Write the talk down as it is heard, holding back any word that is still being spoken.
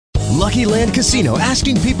Lucky Land Casino,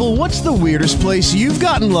 asking people, what's the weirdest place you've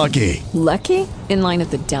gotten lucky? Lucky? In line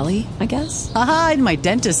at the deli, I guess? Aha, in my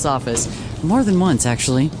dentist's office. More than once,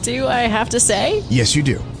 actually. Do I have to say? Yes, you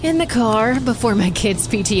do. In the car before my kids'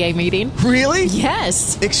 PTA meeting. Really?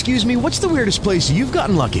 Yes. Excuse me, what's the weirdest place you've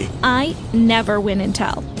gotten lucky? I never win and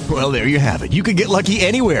tell. Well, there you have it. You can get lucky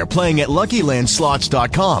anywhere, playing at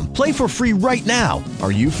LuckyLandSlots.com. Play for free right now.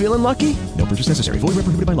 Are you feeling lucky? No purchase necessary. Void where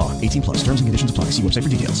prohibited by law. 18 plus. Terms and conditions apply. See website for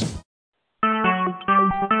details.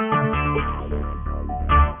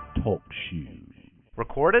 Talk shoes.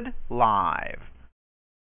 Recorded live.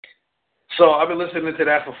 So I've been listening to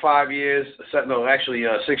that for 5 years. No, actually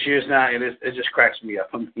 6 years now, and it just cracks me up.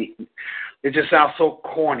 I mean, it just sounds so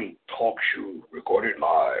corny. Talk shoe, recorded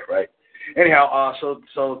live, right? Anyhow,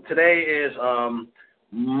 so today is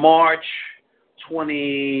March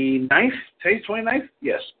 29th. Today's 29th?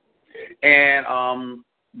 Yes. And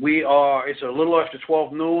it's a little after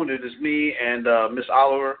 12 noon. It is me and Miss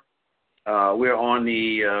Oliver. We're on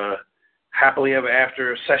the Happily Ever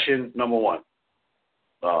After session number 1.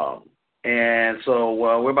 And so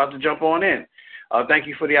we're about to jump on in. Thank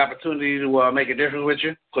you for the opportunity to make a difference with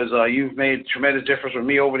you, because you've made a tremendous difference with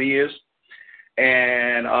me over the years.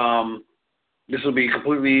 And this will be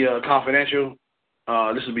completely confidential.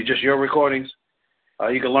 This will be just your recordings.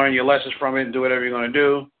 You can learn your lessons from it and do whatever you're going to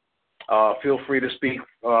do. Feel free to speak,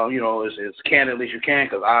 as candidly as you can,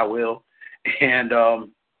 because I will. And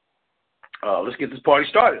let's get this party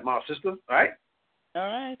started, my sister. All right? All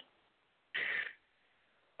right.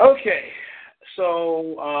 Okay,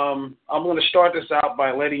 so I'm going to start this out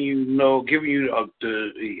by letting you know, giving you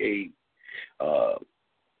the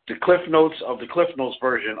Cliff Notes of the Cliff Notes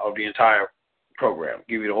version of the entire program.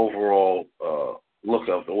 Give you the overall look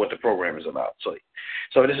of what the program is about. So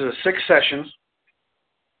this is 6 sessions.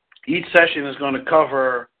 Each session is going to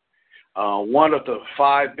cover one of the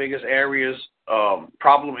 5 biggest areas,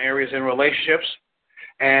 problem areas in relationships,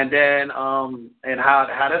 and then and how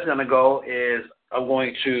that's going to go is, I'm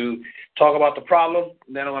going to talk about the problem,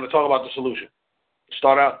 then I'm going to talk about the solution.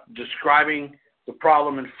 Start out describing the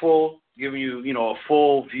problem in full, giving you, a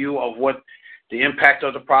full view of what the impact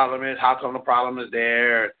of the problem is, how come the problem is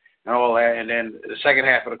there, and all that. And then the second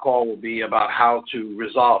half of the call will be about how to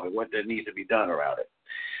resolve it, what there needs to be done around it.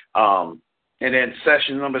 And then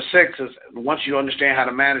session number 6 is, once you understand how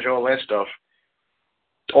to manage all that stuff,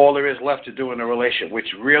 all there is left to do in a relationship,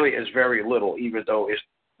 which really is very little, even though it's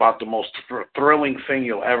about the most thrilling thing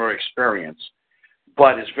you'll ever experience,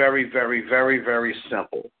 but it's very, very, very, very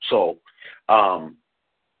simple. So we're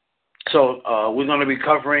going to be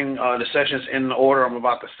covering the sessions in the order I'm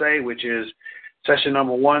about to say, which is session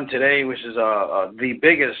number 1 today, which is the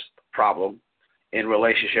biggest problem in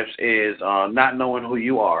relationships is not knowing who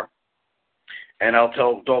you are, and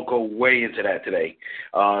don't go way into that today.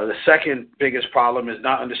 The second biggest problem is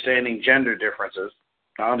not understanding gender differences,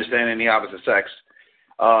 not understanding the opposite sex.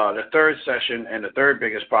 The third session and the third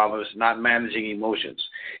biggest problem is not managing emotions.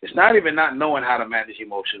 It's not even not knowing how to manage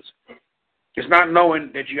emotions. It's not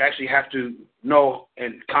knowing that you actually have to know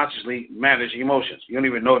and consciously manage emotions. You don't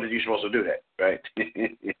even know that you're supposed to do that, right?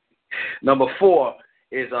 Number 4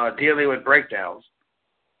 is dealing with breakdowns,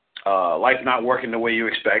 life not working the way you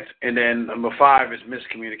expect. And then number 5 is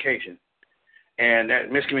miscommunication. And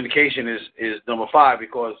that miscommunication is number 5,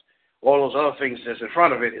 because all those other things that's in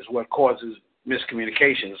front of it is what causes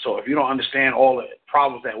miscommunication. So if you don't understand all the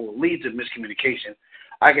problems that will lead to miscommunication,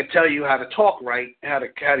 I can tell you how to talk right, how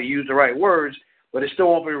to use the right words, but it still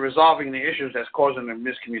won't be resolving the issues that's causing the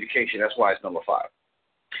miscommunication. That's why it's number 5.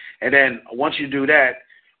 And then once you do that,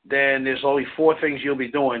 then there's only 4 things you'll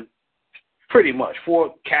be doing, pretty much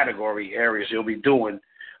 4 category areas you'll be doing,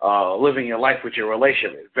 living your life with your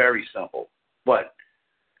relationship. It's very simple, but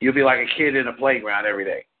you'll be like a kid in a playground every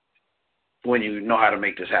day when you know how to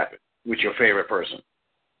make this happen with your favorite person.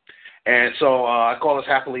 And so I call this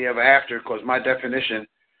happily ever after, because my definition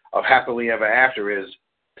of happily ever after is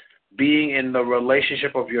being in the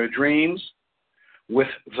relationship of your dreams with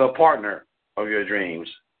the partner of your dreams,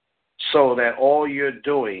 so that all you're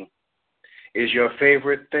doing is your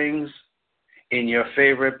favorite things in your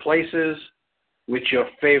favorite places with your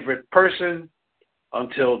favorite person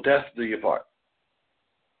until death do you part.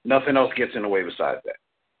 Nothing else gets in the way besides that.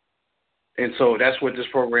 And so that's what this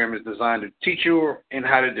program is designed to teach you and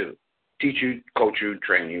how to do. Teach you, coach you,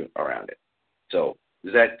 train you around it. So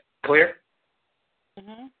is that clear?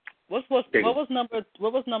 Mm-hmm. What was number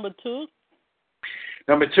 2?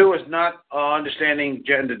 Number 2 is not understanding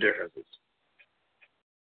gender differences.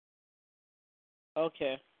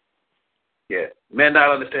 Okay. Yeah, men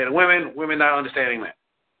not understanding women, women not understanding men.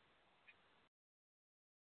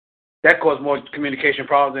 That caused more communication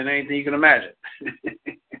problems than anything you can imagine.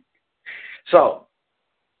 So,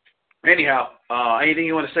 anyhow, anything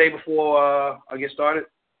you want to say before I get started?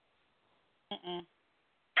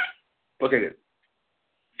 Okay, good.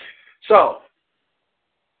 So,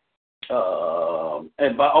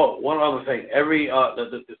 one other thing. Every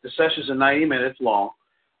the sessions are 90 minutes long.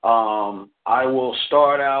 I will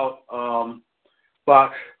start out by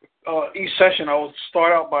each session. I will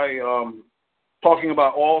start out by talking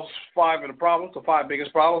about all 5 of the problems, the 5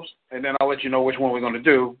 biggest problems, and then I'll let you know which one we're going to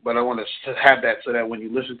do. But I want to have that so that when you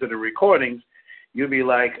listen to the recordings, you'll be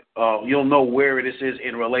like, you'll know where this is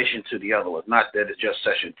in relation to the other one, not that it's just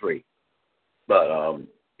session 3. But, so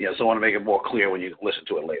I want to make it more clear when you listen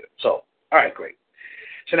to it later. So, all right, great.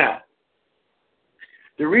 So now,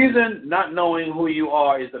 the reason not knowing who you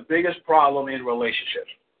are is the biggest problem in relationships.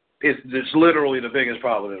 It's literally the biggest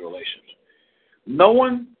problem in relationships. No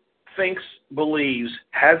one thinks, believes,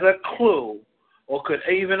 has a clue, or could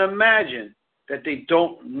even imagine that they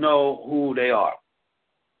don't know who they are.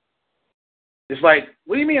 It's like,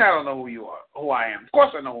 what do you mean I don't know who you are, who I am? Of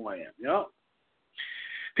course I know who I am,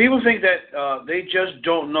 People think that they just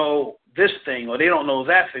don't know this thing, or they don't know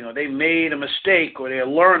that thing, or they made a mistake, or they're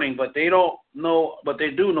learning, but they don't know, but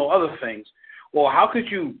they do know other things. Or how could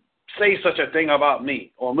you say such a thing about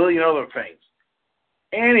me, or a million other things?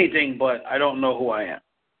 Anything but I don't know who I am.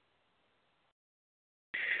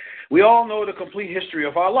 We all know the complete history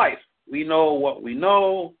of our life. We know what we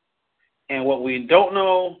know and what we don't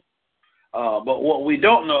know, but what we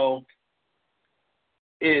don't know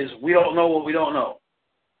is we don't know what we don't know,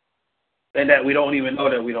 and that we don't even know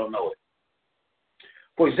that we don't know it.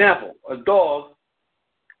 For example, a dog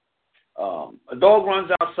runs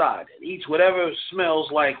outside and eats whatever smells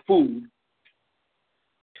like food,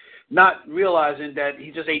 not realizing that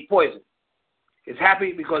he just ate poison. He's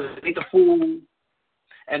happy because he ate the food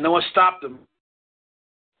and no one stopped him.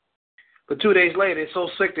 But 2 days later, it's so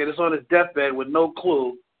sick that it's on his deathbed with no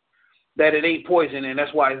clue that it ate poison, and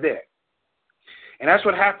that's why it's there. And that's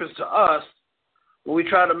what happens to us when we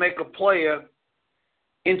try to make a player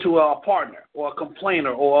into our partner, or a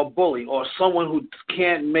complainer, or a bully, or someone who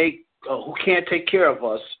can't take care of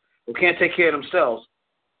us, who can't take care of themselves,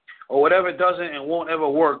 or whatever doesn't and won't ever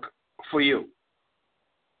work for you.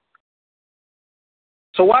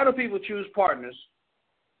 So why do people choose partners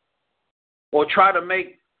or try to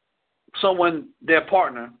make someone their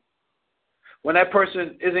partner when that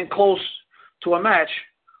person isn't close to a match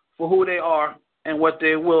for who they are and what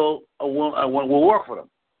they will work for them?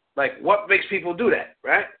 Like, what makes people do that,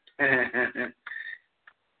 right?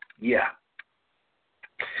 Yeah.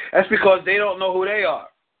 That's because they don't know who they are.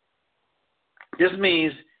 This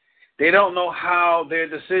means they don't know how their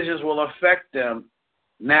decisions will affect them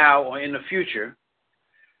now or in the future,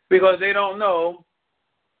 because they don't know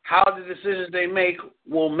how the decisions they make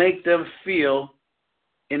will make them feel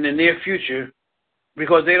in the near future,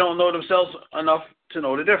 because they don't know themselves enough to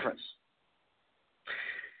know the difference.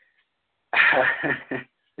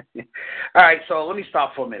 All right, so let me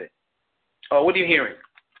stop for a minute. What are you hearing?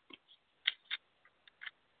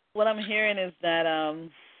 What I'm hearing is that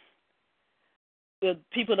the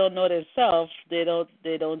people don't know themselves. They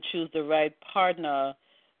don't choose the right partner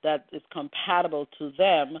that is compatible to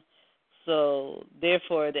them. So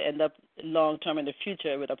therefore, they end up long term in the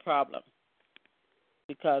future with a problem,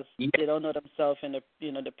 because they don't know themselves in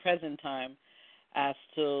the present time as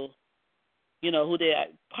to who their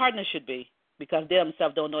partner should be, because they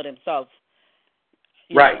themselves don't know themselves.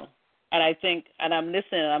 Right. And I think, and I'm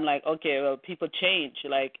listening, and I'm like, okay, well, people change.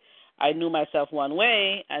 Like, I knew myself one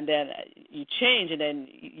way, and then you change, and then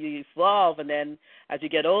you evolve, and then as you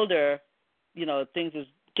get older, things is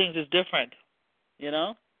different.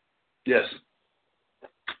 Yes. Yeah.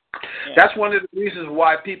 That's one of the reasons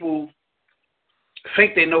why people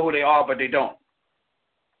think they know who they are, but they don't.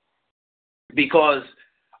 Because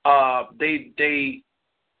they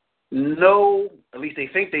know, at least they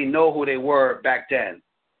think they know who they were back then.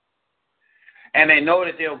 And they know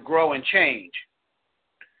that they'll grow and change.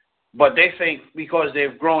 But they think because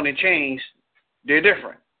they've grown and changed, they're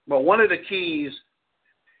different. But one of the key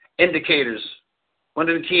indicators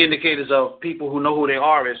of people who know who they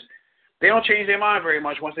are is they don't change their mind very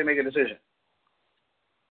much once they make a decision.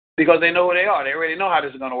 Because they know who they are. They already know how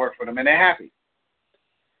this is going to work for them, and they're happy.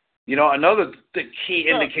 Another key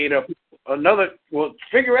indicator,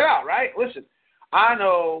 figure it out, right? Listen, I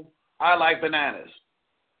know I like bananas.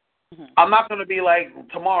 Mm-hmm. I'm not going to be like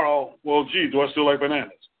tomorrow, well, gee, do I still like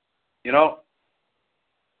bananas? You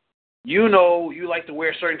like to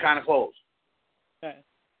wear certain kind of clothes. Okay.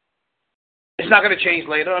 It's not going to change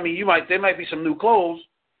later. I mean, there might be some new clothes,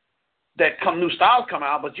 that new styles come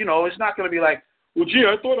out, but, it's not going to be like, well, gee,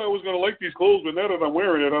 I thought I was going to like these clothes, but now that I'm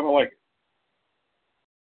wearing it, I don't like it.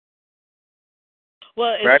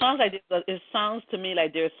 Well, it right? it sounds to me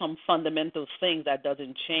like there's some fundamental things that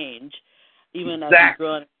doesn't change, even as Exactly. we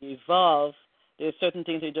grow and evolve. There's certain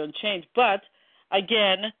things that don't change, but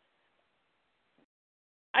again,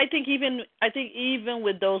 I think even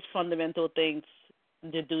with those fundamental things,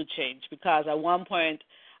 they do change, because at one point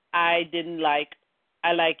I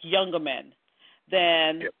like younger men,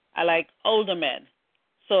 then Yep. I like older men.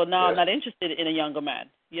 So now I'm Yes. not interested in a younger man,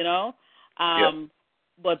 Yep.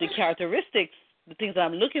 But the characteristics, the things that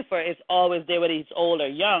I'm looking for, is always there, whether he's old or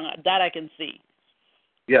young. That I can see.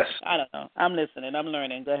 Yes. I don't know. I'm listening. I'm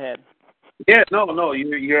learning. Go ahead. Yeah. No.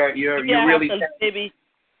 You're really.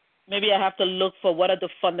 Maybe I have to look for what are the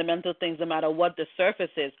fundamental things, no matter what the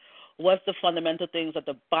surface is. What's the fundamental things at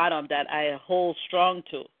the bottom that I hold strong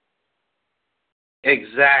to?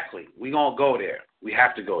 Exactly. We're going to go there. We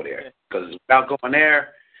have to go there. Because without going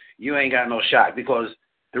there, you ain't got no shot. Because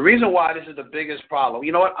the reason why this is the biggest problem,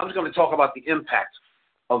 you know what? I'm just going to talk about the impact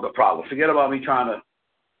of the problem. Forget about me trying to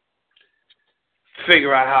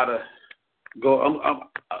figure out how to go.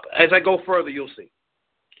 As I go further, you'll see.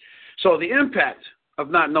 So the impact of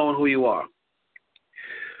not knowing who you are.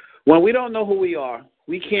 When we don't know who we are,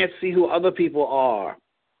 we can't see who other people are.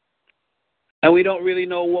 And we don't really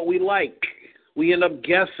know what we like. We end up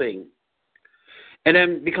guessing. And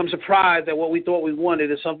then become surprised that what we thought we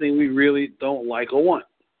wanted is something we really don't like or want.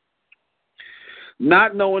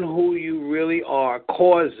 Not knowing who you really are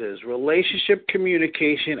causes relationship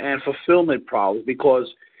communication and fulfillment problems, because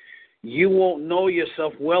you won't know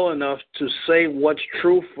yourself well enough to say what's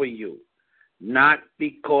true for you. Not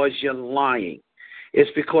because you're lying.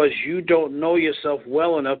 It's because you don't know yourself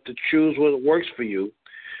well enough to choose what works for you,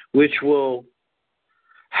 which will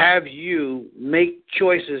have you make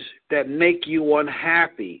choices that make you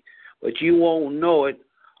unhappy, but you won't know it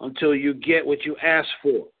until you get what you ask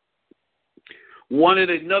for.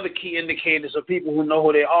 Another key indicators of people who know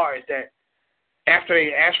who they are is that after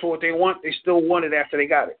they ask for what they want, they still want it after they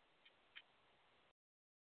got it.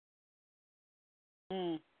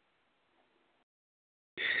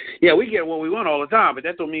 Yeah, we get what we want all the time, but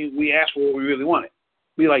that don't mean we ask for what we really wanted.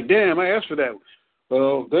 Be like, damn, I asked for that.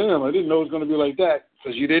 Well, damn, I didn't know it was going to be like that,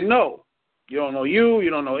 because you didn't know. You don't know you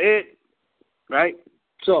don't know it, right?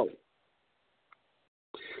 So,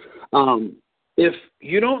 if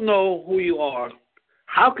you don't know who you are,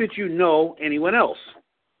 how could you know anyone else?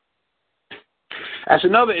 That's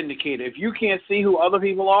another indicator. If you can't see who other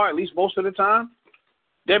people are, at least most of the time,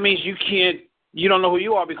 that means you don't know who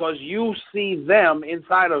you are, because you see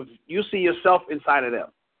you see yourself inside of them.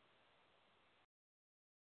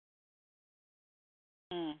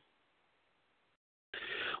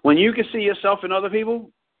 When you can see yourself in other people,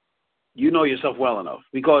 you know yourself well enough,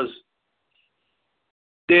 because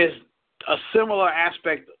there's a similar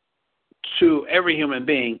aspect to every human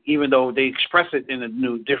being, even though they express it in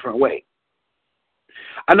a different way.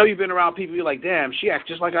 I know you've been around people, you're like, damn, she acts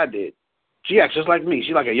just like I did. She acts just like me.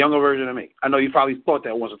 She's like a younger version of me. I know you probably thought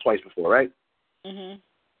that once or twice before, right? Mm-hmm.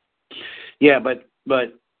 Yeah, but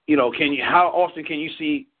how often can you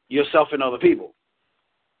see yourself in other people?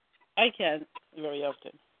 I can very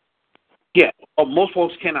often. Yeah, most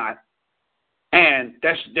folks cannot, and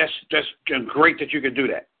that's great that you can do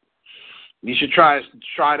that. You should try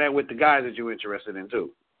that with the guys that you're interested in too.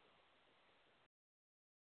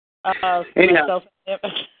 Myself.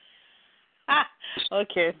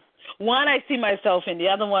 Okay. One I see myself in, the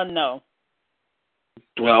other one no.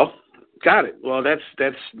 Well, got it. Well,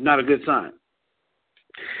 that's not a good sign.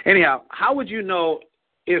 Anyhow, how would you know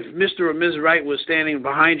if Mr. or Ms. Wright was standing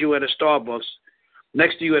behind you at a Starbucks,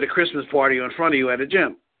 next to you at a Christmas party, or in front of you at a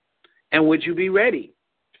gym? And would you be ready?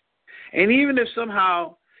 And even if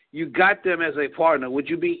somehow you got them as a partner, would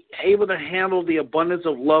you be able to handle the abundance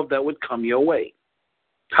of love that would come your way?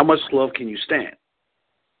 How much love can you stand?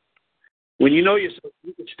 When you know yourself,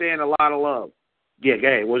 you can stand a lot of love. Yeah, go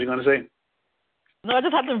ahead. What was you going to say? No, I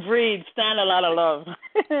just have to breathe, stand a lot of love.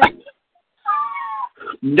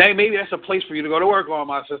 Maybe that's a place for you to go to work on,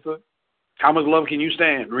 my sister. How much love can you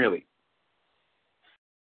stand, really?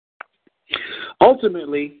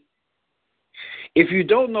 Ultimately, if you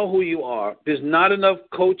don't know who you are, there's not enough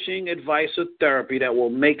coaching, advice, or therapy that will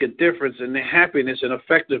make a difference in the happiness and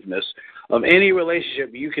effectiveness of any relationship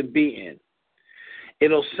you can be in.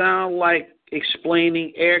 It'll sound like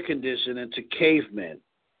explaining air conditioning to cavemen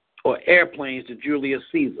or airplanes to Julius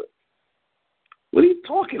Caesar. What are you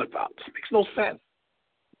talking about? This makes no sense.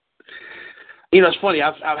 It's funny.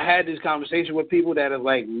 I've had this conversation with people that have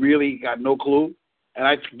really got no clue, and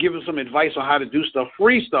I give them some advice on how to do stuff,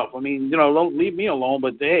 free stuff. I mean, don't leave me alone,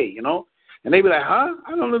 but hey, and they be like, huh?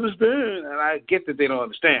 I don't understand. And I get that they don't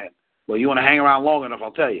understand. Well, you want to hang around long enough,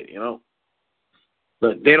 I'll tell you,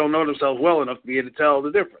 But they don't know themselves well enough to be able to tell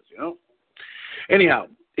the difference, Anyhow,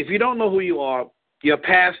 if you don't know who you are, your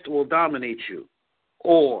past will dominate you,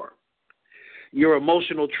 or your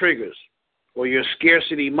emotional triggers, or your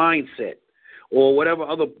scarcity mindset, or whatever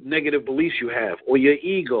other negative beliefs you have, or your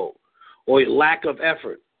ego, or lack of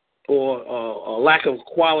effort, or lack of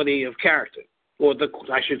quality of character, or the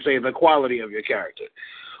quality of your character,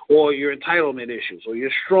 or your entitlement issues, or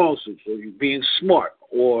your strong suits, or you being smart,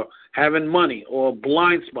 or having money, or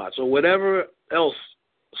blind spots, or whatever else,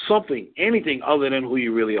 anything other than who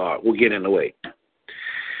you really are will get in the way.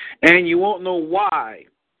 And you won't know why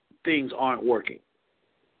things aren't working.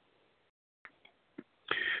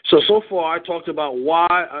 So far I talked about why.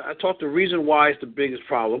 I talked the reason why it's the biggest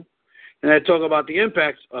problem, and I talk about the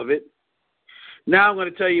impacts of it. Now I'm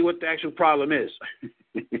going to tell you what the actual problem is.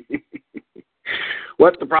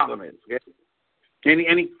 What the problem is. Okay?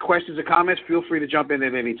 Any questions or comments? Feel free to jump in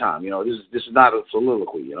at any time. This is not a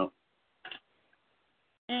soliloquy.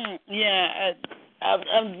 Yeah,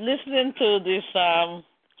 I'm listening to this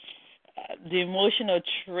the emotional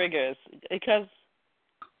triggers because.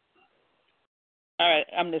 All right,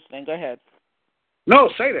 I'm listening. Go ahead. No,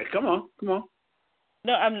 say that. Come on.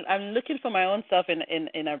 No, I'm looking for my own self in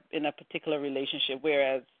a particular relationship.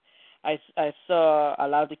 Whereas I saw a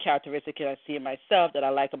lot of the characteristics that I see in myself that I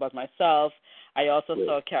like about myself. I also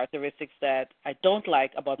saw characteristics that I don't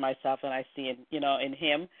like about myself, and I see in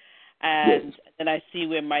him. And then I see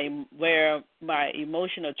where my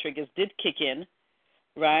emotional triggers did kick in,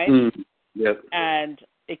 right? Yep. And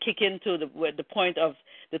it kicked into the point of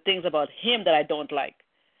the things about him that I don't like.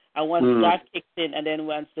 And once that kicks in, and then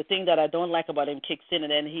once the thing that I don't like about him kicks in,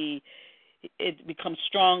 and then it becomes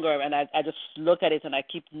stronger, and I just look at it and I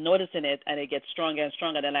keep noticing it, and it gets stronger and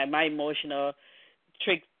stronger. Then my emotional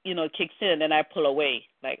trick, kicks in, and then I pull away,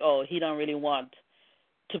 like, oh, he don't really want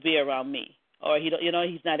to be around me, or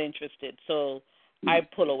he's not interested, so I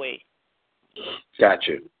pull away. Got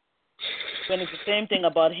you. When it's the same thing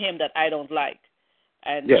about him that I don't like.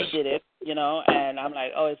 And yes. He did it, and I'm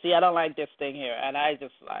like, oh, see, I don't like this thing here, and I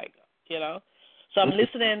just like, So I'm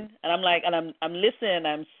listening, and I'm like, and I'm listening,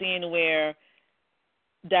 I'm seeing where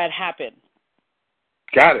that happened.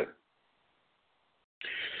 Got it.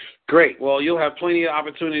 Great. Well, you'll have plenty of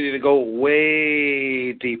opportunity to go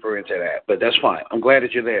way deeper into that, but that's fine. I'm glad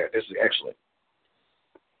that you're there. This is excellent.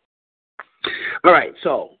 All right,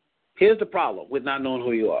 so here's the problem with not knowing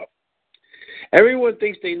who you are. Everyone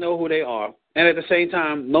thinks they know who they are, and at the same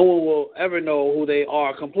time, no one will ever know who they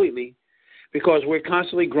are completely because we're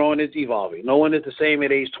constantly growing and evolving. No one is the same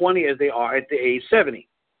at age 20 as they are at the age 70.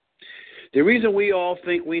 The reason we all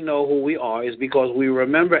think we know who we are is because we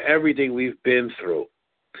remember everything we've been through,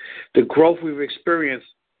 the growth we've experienced,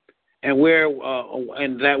 and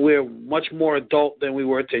that we're much more adult than we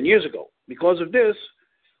were 10 years ago. Because of this,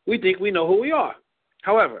 we think we know who we are.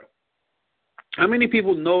 However, how many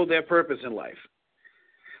people know their purpose in life?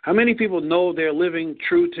 How many people know they're living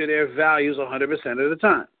true to their values 100% of the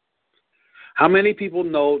time? How many people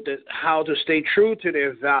know how to stay true to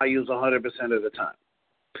their values 100% of the time?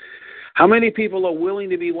 How many people are willing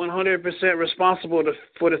to be 100% responsible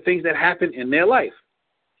for the things that happen in their life,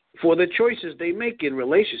 for the choices they make in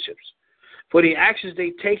relationships, for the actions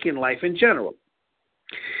they take in life in general?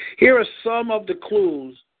 Here are some of the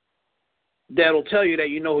clues that will tell you that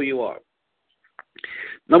you know who you are.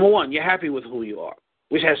 Number one, you're happy with who you are,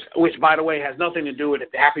 which by the way, has nothing to do with it,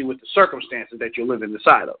 happy with the circumstances that you're living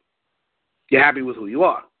inside of. You're happy with who you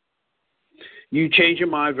are. You change your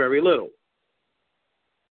mind very little.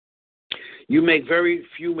 You make very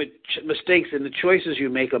few mistakes in the choices you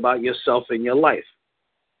make about yourself and your life.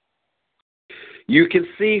 You can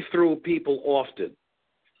see through people often.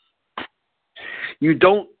 You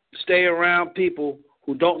don't stay around people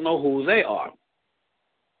who don't know who they are.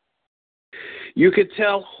 You can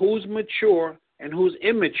tell who's mature and who's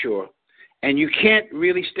immature, and you can't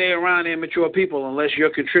really stay around immature people unless you're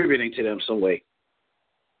contributing to them some way.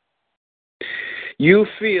 You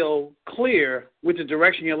feel clear with the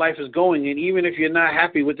direction your life is going in, even if you're not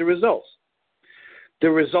happy with the results. The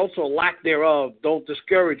results or lack thereof don't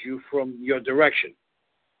discourage you from your direction.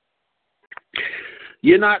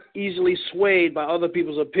 You're not easily swayed by other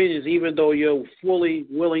people's opinions, even though you're fully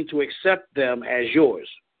willing to accept them as yours,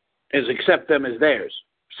 accept them as theirs,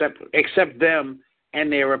 accept them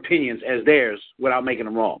and their opinions as theirs without making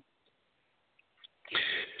them wrong.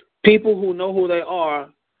 People who know who they are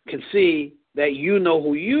can see that you know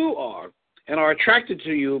who you are and are attracted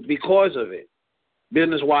to you because of it.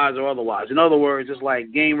 business-wise or otherwise. In other words, it's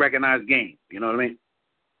like game recognized game. You know what I mean?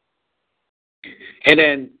 And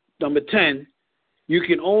then number 10, you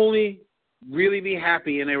can only really be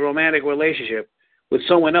happy in a romantic relationship with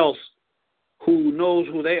someone else who knows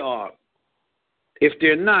who they are. If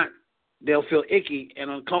they're not, they'll feel icky and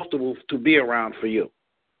uncomfortable to be around for you.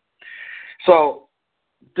 So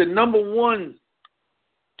the number one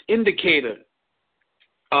indicator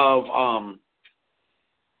of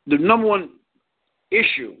the number one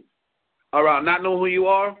issue around not knowing who you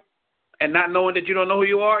are and not knowing that you don't know who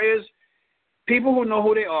you are is people who know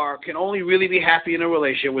who they are can only really be happy in a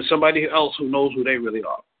relationship with somebody else who knows who they really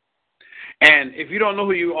are. And if you don't know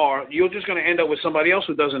who you are, you're just going to end up with somebody else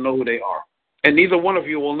who doesn't know who they are. And neither one of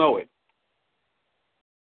you will know it.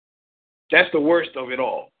 That's the worst of it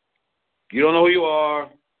all. You don't know who you are.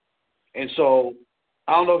 And so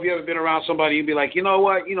I don't know if you ever been around somebody, you'd be like, you know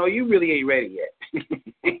what, you really ain't ready yet.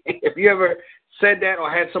 If you ever said that or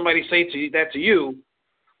had somebody say that to you,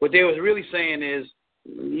 what they was really saying is,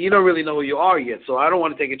 you don't really know who you are yet, so I don't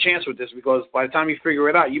want to take a chance with this because by the time you figure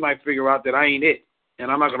it out, you might figure out that I ain't it, and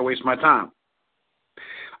I'm not going to waste my time.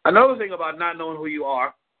 Another thing about not knowing who you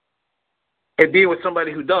are and being with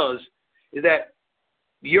somebody who does is that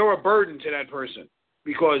you're a burden to that person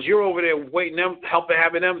because you're over there waiting them,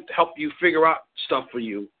 having them help you figure out stuff for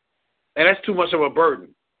you, and that's too much of a burden.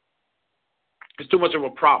 It's too much of a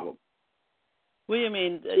problem. What do you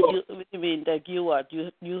mean? What do you mean that you what?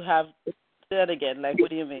 You have that again? Like, what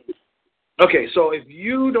do you mean? Okay, so if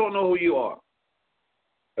you don't know who you are,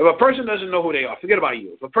 if a person doesn't know who they are, forget about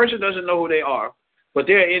you. If a person doesn't know who they are, but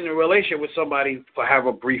they're in a relationship with somebody, for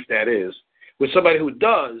however brief that is, with somebody who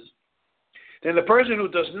does, then the person who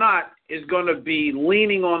does not is going to be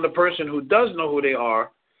leaning on the person who does know who they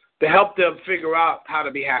are to help them figure out how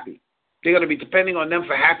to be happy. They're going to be depending on them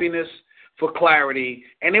for happiness, for clarity,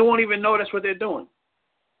 and they won't even know that's what they're doing.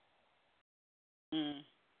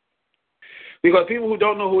 Because people who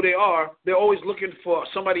don't know who they are, they're always looking for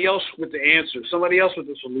somebody else with the answer, somebody else with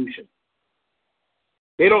the solution.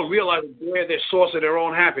 They don't realize they're the source of their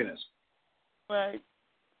own happiness. Right.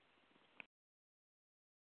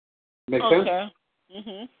 Make sense?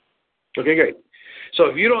 Mhm. Okay, great. So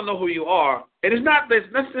if you don't know who you are, and there's not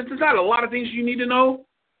a lot of things you need to know,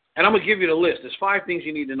 and I'm going to give you the list. There's 5 things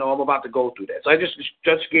you need to know. I'm about to go through that. So I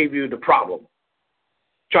just gave you the problem.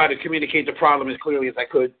 Try to communicate the problem as clearly as I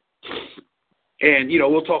could. And,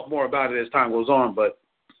 we'll talk more about it as time goes on.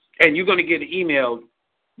 And you're going to get an email.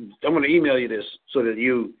 I'm going to email you this so that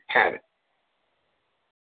you have it.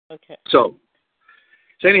 Okay. So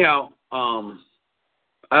anyhow, I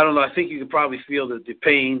don't know. I think you could probably feel the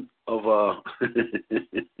pain of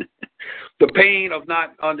the pain of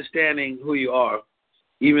not understanding who you are.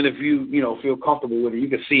 Even if you feel comfortable with it, you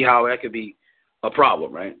can see how that could be a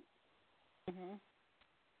problem, right? Mhm.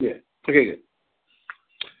 Yeah. Okay, good.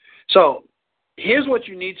 So here's what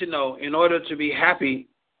you need to know in order to be happy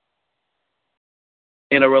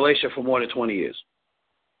in a relationship for more than 20 years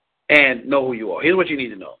and know who you are. Here's what you need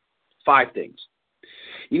to know. 5 things.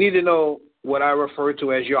 You need to know what I refer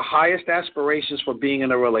to as your highest aspirations for being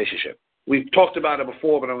in a relationship. We've talked about it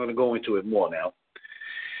before, but I'm going to go into it more now.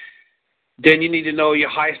 Then you need to know your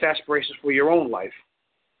highest aspirations for your own life,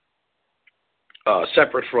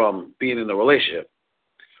 separate from being in a relationship.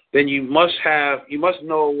 Then you must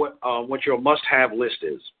know what your must-have list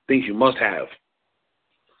is. Things you must have.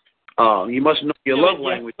 You must know your love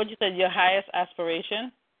language. What you said? Your highest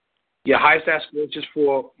aspiration? Your highest aspirations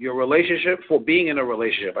for your relationship, for being in a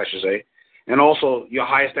relationship, I should say, and also your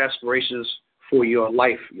highest aspirations for your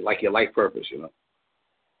life, like your life purpose.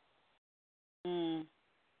 Mm.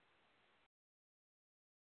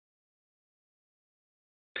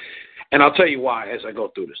 And I'll tell you why as I go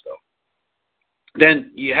through this, though.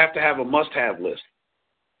 Then you have to have a must-have list.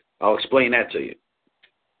 I'll explain that to you.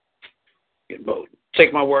 But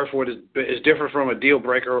take my word for it, it's different from a deal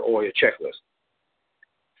breaker or a checklist.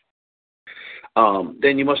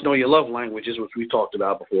 Then you must know your love languages, which we talked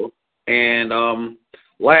about before. And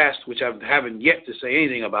last, which I haven't yet to say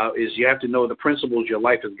anything about, is you have to know the principles your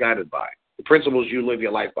life is guided by, the principles you live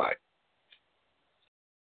your life by.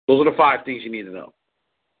 Those are the 5 things you need to know.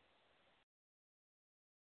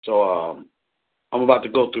 So I'm about to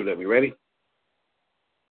go through them. You ready?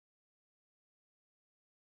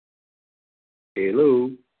 Hello?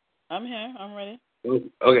 I'm here. I'm ready. Okay.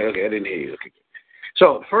 I didn't hear you. Okay.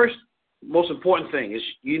 So first, most important thing is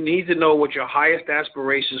you need to know what your highest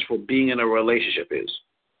aspirations for being in a relationship is.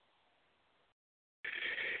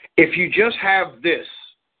 If you just have this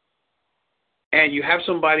and you have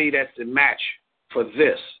somebody that's a match for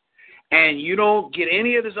this and you don't get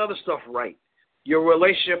any of this other stuff right, your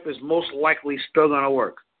relationship is most likely still going to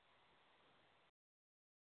work.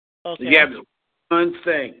 Okay. You have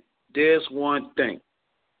this one thing.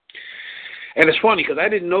 And it's funny because I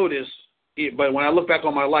didn't know this, but when I look back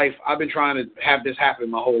on my life, I've been trying to have this happen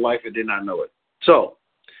my whole life and did not know it. So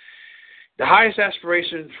the highest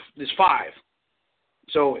aspiration is 5.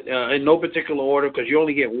 So in no particular order, because you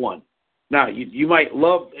only get one. Now, you might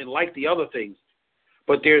love and like the other things,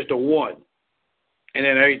 but there's the one. And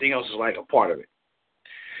then everything else is like a part of it.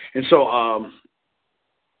 And so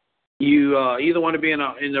you either want to be in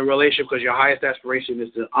a relationship because your highest aspiration is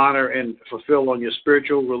to honor and fulfill on your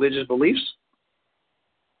spiritual, religious beliefs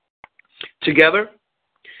together,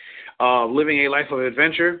 living a life of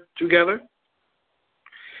adventure together,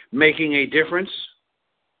 making a difference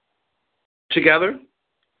together,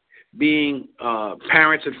 being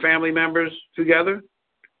parents and family members together,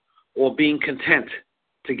 or being content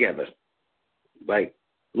together. Like,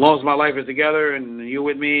 as long as my life is together and you're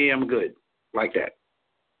with me, I'm good. Like that.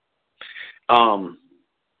 And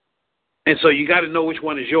so you got to know which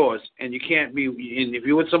one is yours, and you can't be. And if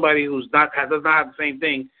you're with somebody who's does not have the same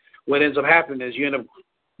thing, what ends up happening is you end up.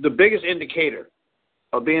 The biggest indicator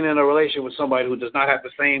of being in a relationship with somebody who does not have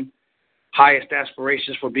the same highest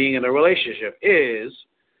aspirations for being in a relationship is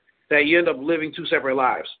that you end up living 2 separate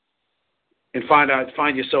lives, and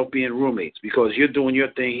find yourself being roommates because you're doing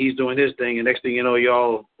your thing, he's doing his thing, and next thing you know,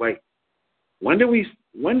 y'all like, when did we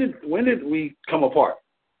come apart?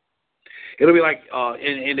 It'll be like,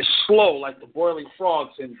 and it's slow, like the boiling frog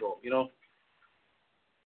syndrome, you know?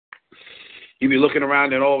 You be looking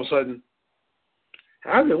around and all of a sudden,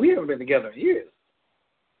 we haven't been together in years.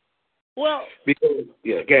 Well, go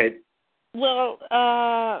ahead. Well,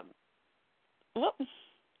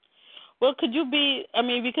 could you be, I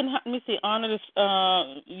mean, we can, let me see, honor this,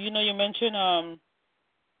 you mentioned,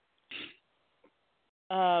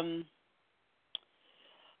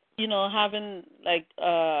 having like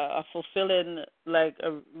a fulfilling, like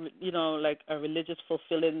a religious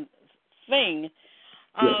fulfilling thing,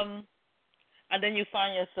 and then you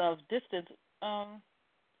find yourself distant.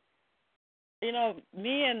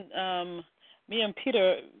 Me and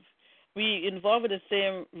Peter, we involved in the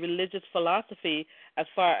same religious philosophy as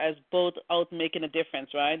far as both out making a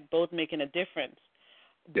difference, right? Both making a difference,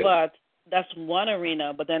 but that's one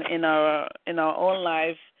arena. But then in our own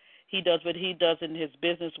life, he does what he does in his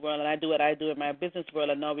business world, and I do what I do in my business world,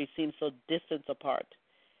 and now we seem so distant apart.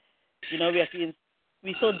 We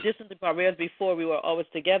so distant apart. Whereas before we were always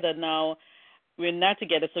together, now we're not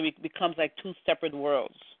together, so it becomes like 2 separate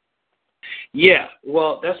worlds. Yeah,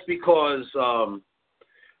 well, that's because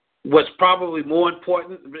what's probably more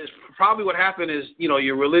important is probably what happened is,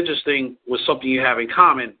 your religious thing was something you have in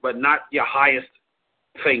common, but not your highest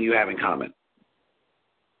thing you have in common.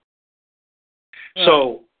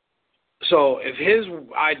 Yeah. So if his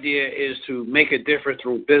idea is to make a difference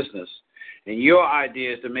through business, and your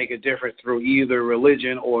idea is to make a difference through either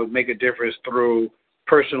religion or make a difference through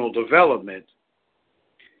personal development,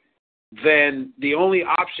 then the only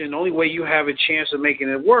way you have a chance of making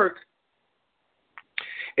it work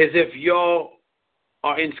is if y'all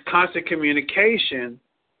are in constant communication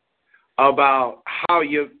about how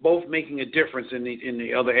you're both making a difference in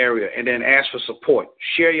the other area, and then ask for support.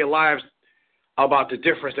 Share your lives about the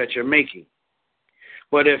difference that you're making.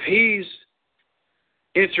 But if he's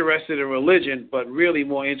interested in religion, but really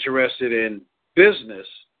more interested in business,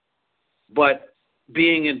 but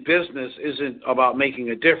being in business isn't about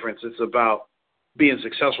making a difference, it's about being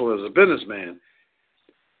successful as a businessman,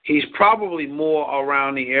 he's probably more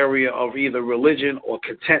around the area of either religion or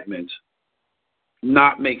contentment,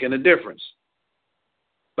 not making a difference.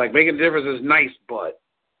 Like, making a difference is nice, but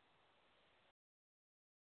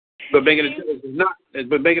making a difference is not.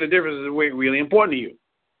 But making a difference is really important to you.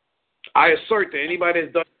 I assert that anybody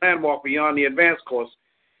that's done landmark beyond the advanced course,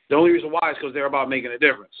 the only reason why is because they're about making a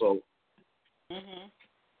difference. So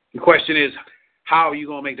the question is, how are you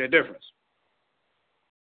going to make that difference?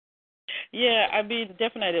 Yeah, I mean,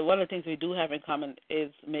 definitely one of the things we do have in common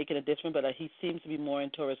is making a difference, but he seems to be more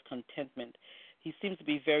into his contentment. He seems to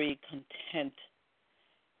be very content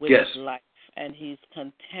with his life, and he's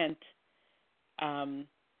content.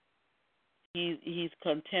 He's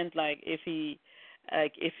content, like if he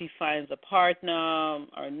finds a partner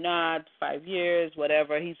or not, 5 years,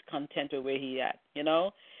 whatever, he's content with where he at.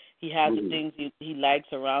 He has the things he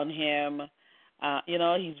likes around him.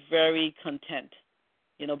 He's very content.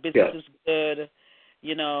 Business is good.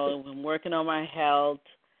 I'm working on my health.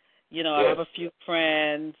 I have a few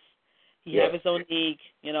friends. He have his own league.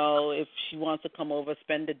 If she wants to come over,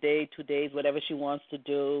 spend a day, 2 days, whatever she wants to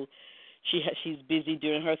do. She's busy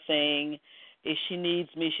doing her thing. If she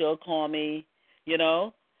needs me, she'll call me. you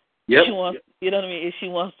know. Yep. She wants, you know what I mean? If she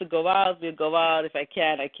wants to go out, we'll go out. If I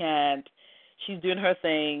can't, I can't. She's doing her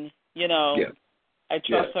thing, you know. Yeah. I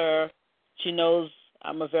trust her. She knows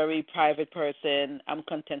I'm a very private person. I'm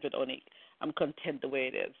content with Onik. I'm content the way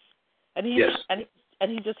it is. And he's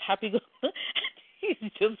he's just happy.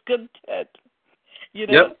 He's just content. You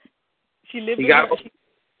know? Yep. She lives He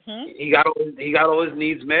got all his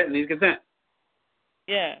needs met, and he's content.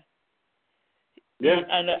 Yeah. Yeah.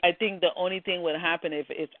 And I think the only thing would happen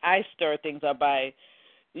if I stir things up by,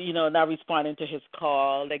 you know, not responding to his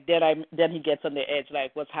call. Like then he gets on the edge,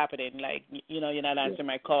 like, what's happening? Like, you know, you're not answering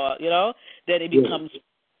my call. You know, then it becomes.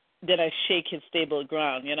 Then I shake his stable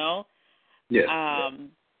ground. You know. Yeah.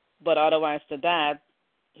 But otherwise, to that,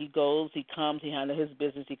 he goes, he comes, he handles his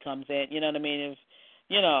business, he comes in. You know what I mean? If,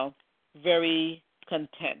 you know, very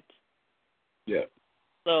content. Yeah.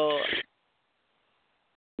 So.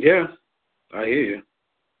 Yeah, I hear you.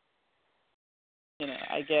 You know,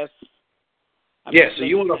 I guess. So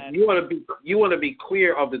you want to be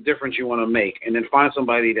clear of the difference you want to make, and then find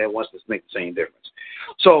somebody that wants to make the same difference.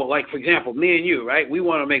 So, like for example, me and you, right? We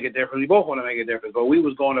want to make a difference. We both want to make a difference, but we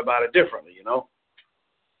was going about it differently, you know.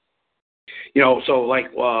 You know, so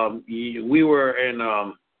like we were in.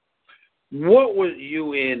 What was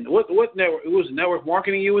you in? What network? It was network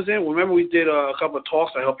marketing you was in. Remember we did a couple of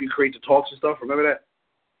talks. I helped you create the talks and stuff. Remember that?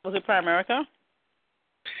 Was it Primerica?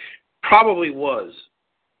 Probably was.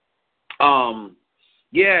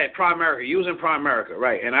 Yeah, Primerica. You was in Primerica,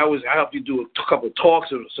 right? And I helped you do a couple of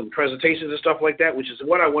talks and some presentations and stuff like that, which is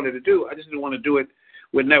what I wanted to do. I just didn't want to do it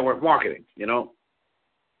with network marketing, you know.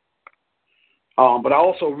 But I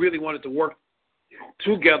also really wanted to work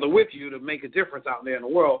together with you to make a difference out there in the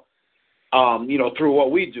world, you know, through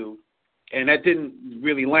what we do. And that didn't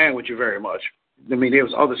really land with you very much. I mean, there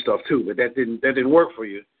was other stuff too, but that didn't work for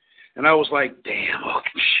you. And I was like, damn,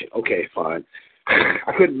 shit, okay, fine.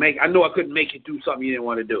 I knew I couldn't make you do something you didn't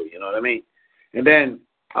want to do, you know what I mean? And then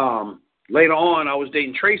later on, I was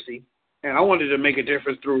dating Tracy, and I wanted to make a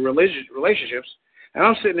difference through relationships. And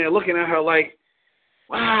I'm sitting there looking at her like,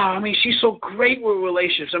 wow, I mean, she's so great with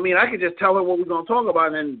relationships. I mean, I could just tell her what we're going to talk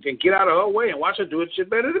about and then get out of her way and watch her do it shit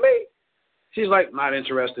better than me. She's like, not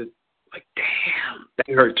interested. Like, damn,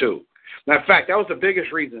 that hurt too. Now, in fact, that was the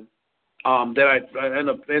biggest reason that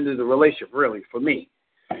I ended the relationship, really, for me.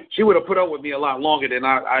 She would have put up with me a lot longer than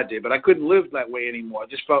I did, but I couldn't live that way anymore. I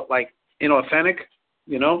just felt like inauthentic,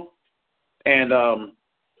 you know? And,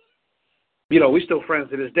 you know, we're still friends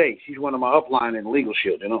to this day. She's one of my upline in Legal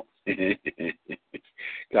Shield, you know?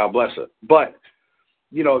 God bless her. But,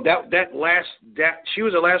 you know, she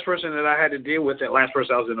was the last person that I had to deal with, that last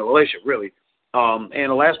person I was in a relationship, really.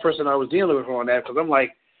 And the last person I was dealing with on that, because I'm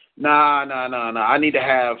like, nah. I need to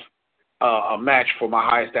have a match for my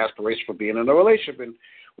highest aspiration for being in a relationship. And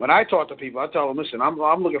when I talk to people, I tell them, listen, I'm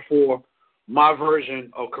looking for my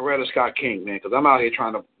version of Coretta Scott King, man, because I'm out here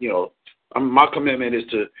trying to, you know, my commitment is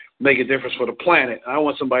to make a difference for the planet. I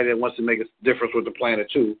want somebody that wants to make a difference with the planet,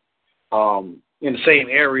 too, in the same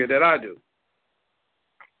area that I do.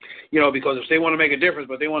 You know, because if they want to make a difference,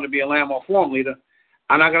 but they want to be a landmark forum leader,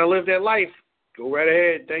 I'm not going to live that life. Go right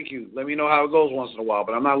ahead. Thank you. Let me know how it goes once in a while,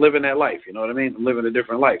 but I'm not living that life. You know what I mean? I'm living a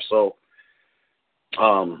different life. So,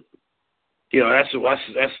 you know,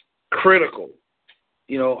 that's critical.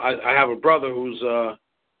 You know, I have a brother who's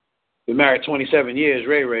been married 27 years,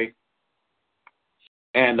 Ray,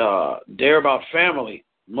 and they're about family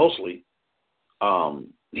mostly.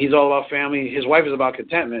 He's all about family. His wife is about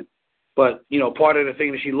contentment, but you know, part of the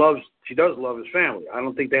thing that she does love is family. I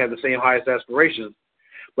don't think they have the same highest aspirations,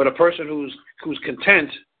 but a person who's content,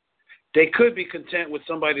 they could be content with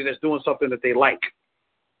somebody that's doing something that they like,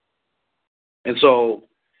 and so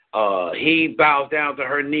he bows down to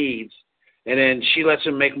her needs. And then she lets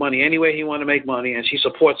him make money any way he wants to make money, and she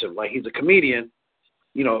supports him. Like he's a comedian,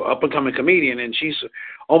 you know, up-and-coming comedian, and she's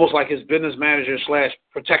almost like his business manager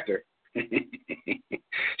 / protector.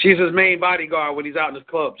 She's his main bodyguard when he's out in his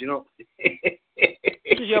clubs, you know. This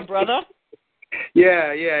is your brother?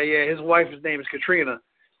 Yeah. His wife's name is Katrina,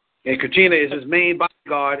 and Katrina is his main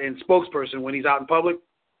bodyguard and spokesperson when he's out in public.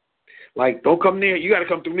 Like, don't come near. You got to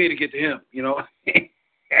come through me to get to him, you know.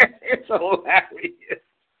 It's hilarious.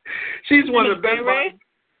 She's one of the best.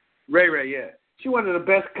 Ray, yeah. She's one of the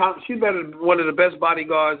best. She's one of the best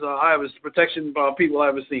bodyguards protection people I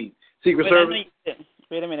ever seen. Secret Service.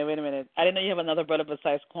 Wait a minute. I didn't know you have another brother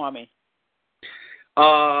besides Kwame.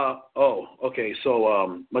 Okay.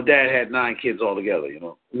 So my dad had 9 kids altogether. You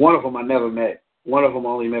know, one of them I never met. One of them I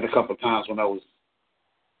only met a couple of times when I was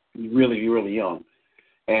really, really young,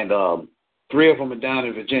 and 3 of them are down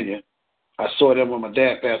in Virginia. I saw them when my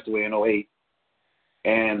dad passed away in 2008.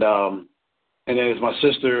 And and then there's my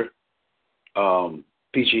sister,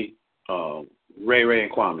 Peachy, Ray,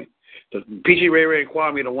 and Kwame. The Peachy, Ray, and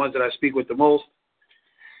Kwame are the ones that I speak with the most.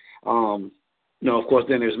 Of course,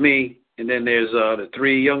 then there's me, and then there's the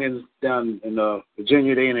three youngins down in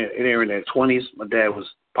Virginia. They're in their 20s. My dad was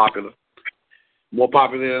popular, more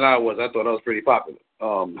popular than I was. I thought I was pretty popular.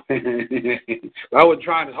 I wasn't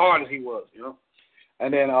trying as hard as he was,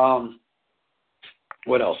 And then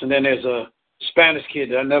what else? And then there's a Spanish kid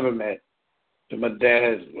that I never met. That my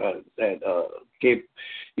dad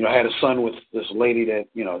had a son with this lady that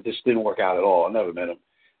just didn't work out at all. I never met him.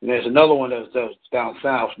 And there's another one that's down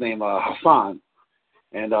south named Hassan.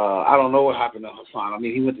 And I don't know what happened to Hassan. I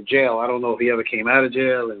mean, he went to jail. I don't know if he ever came out of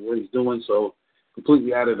jail and what he's doing. So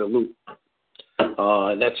completely out of the loop.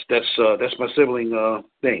 That's my sibling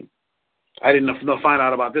thing. I didn't find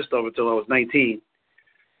out about this stuff until I was 19.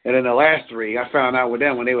 And then the last three, I found out with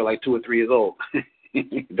them when they were like 2 or 3 years old.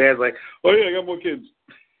 Dad's like, oh yeah, I got more kids.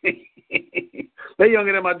 They're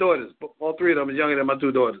younger than my daughters. All three of them are younger than my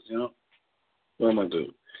two daughters. What am I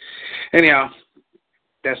doing? Anyhow,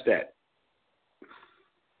 that's that.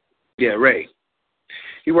 Yeah, Ray.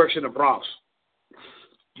 He works in the Bronx.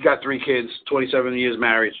 He got 3 kids, 27 years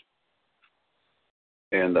marriage,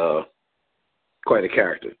 and quite a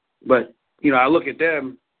character. But, I look at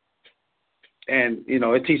them, and,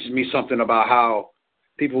 it teaches me something about how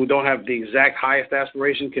people who don't have the exact highest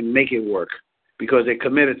aspiration can make it work because they're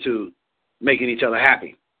committed to making each other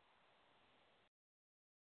happy.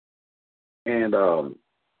 And so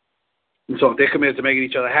if they're committed to making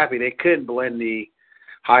each other happy, they could blend the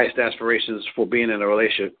highest aspirations for being in a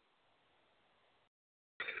relationship.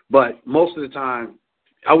 But most of the time,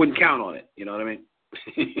 I wouldn't count on it. You know what I mean?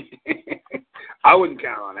 I wouldn't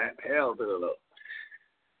count on that. Hell to the no.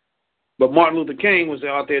 But Martin Luther King was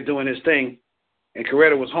out there doing his thing, and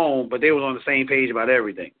Coretta was home, but they was on the same page about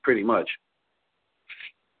everything, pretty much.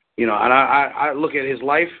 And I look at his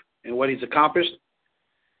life and what he's accomplished.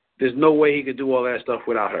 There's no way he could do all that stuff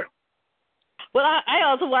without her. Well, I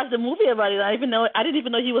also watched a movie about it. I didn't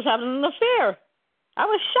even know he was having an affair. I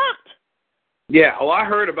was shocked. Yeah, I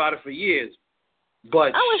heard about it for years,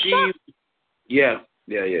 but I was shocked. Yeah.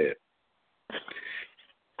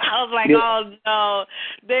 I was like, oh no,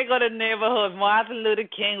 they go to the neighborhood. Martin Luther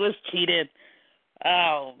King was cheated.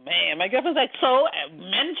 Oh man, my girlfriend's like, so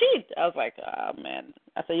men cheat. I was like, oh man.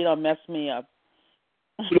 I said, you don't mess me up.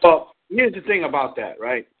 Well, here's the thing about that,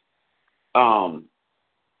 right?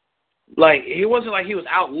 It wasn't like he was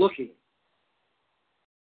out looking.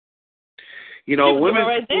 Women were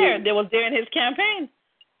right there. They was there in his campaign.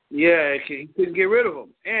 Yeah, he couldn't get rid of them,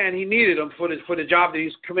 and he needed them for the job that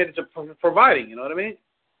he's committed to providing. You know what I mean?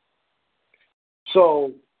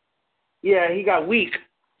 So, yeah, he got weak,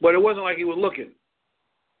 but it wasn't like he was looking.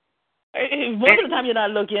 Most of the time, you're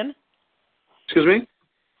not looking. Excuse me?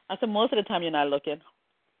 I said most of the time you're not looking.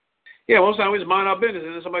 Yeah, most of the time we just mind our business,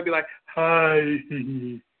 and then somebody be like, hi.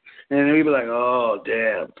 And then we'd be like, oh,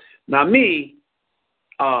 damn. Now, me,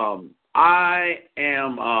 I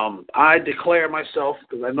declare myself,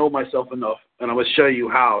 because I know myself enough, and I'm going to show you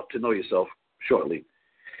how to know yourself shortly.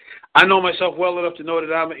 I know myself well enough to know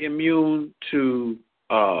that I'm immune to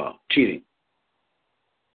cheating.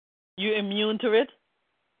 You immune to it?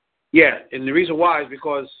 Yeah, and the reason why is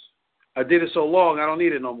because I did it so long, I don't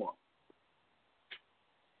need it no more.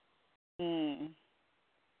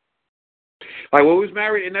 Like, when we was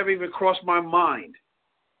married, it never even crossed my mind.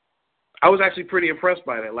 I was actually pretty impressed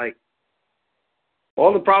by that. Like,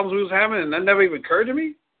 all the problems we was having, and that never even occurred to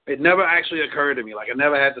me. It never actually occurred to me. Like, I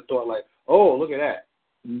never had the thought, like, oh, look at that.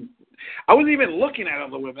 I wasn't even looking at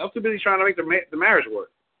other women. I was too busy trying to make the marriage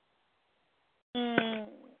work.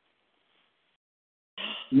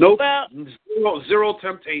 Nope. Well, zero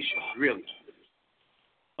temptation, really.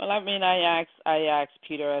 Well, I mean, I asked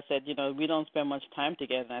Peter, I said, we don't spend much time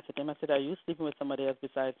together. And I said to him, are you sleeping with somebody else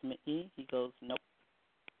besides me? He goes, nope.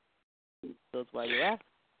 He goes, why you ask?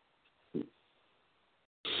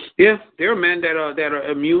 Yeah, there are men that are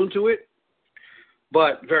immune to it,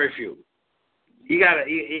 but very few.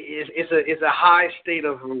 It's a high state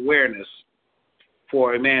of awareness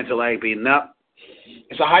for a man to be not.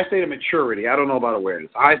 It's a high state of maturity. I don't know about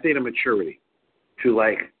awareness. A high state of maturity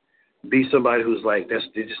to be somebody who's they're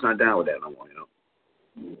just not down with that no more.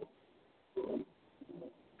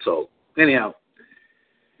 So anyhow,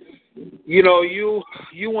 you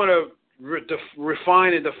want to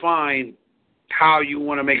refine and define how you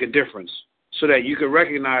want to make a difference so that you can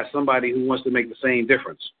recognize somebody who wants to make the same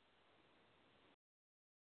difference.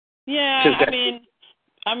 Yeah,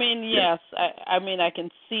 I mean, yes. I mean, I can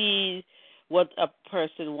see what a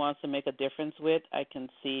person wants to make a difference with. I can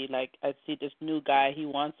see, like, I see this new guy. He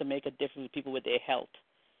wants to make a difference with people with their health.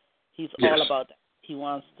 He's all about that. He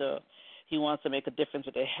wants to make a difference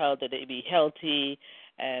with their health, that they be healthy,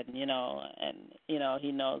 and he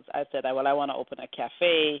knows. I said, well, I want to open a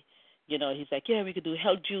cafe. You know, he's like, yeah, we could do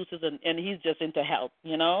health juices, and he's just into health.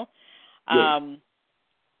 You know,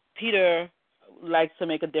 Peter likes to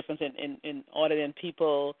make a difference in ordering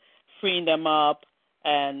people, freeing them up,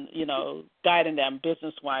 and, you know, guiding them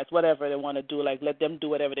business-wise, whatever they want to do. Like, let them do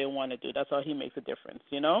whatever they want to do. That's how he makes a difference,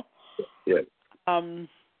 you know? Yeah. And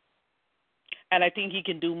I think he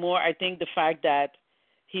can do more. I think the fact that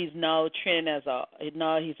he's now trained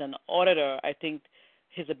now he's an auditor, I think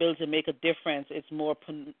his ability to make a difference is more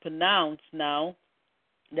pronounced now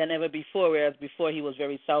than ever before, whereas before he was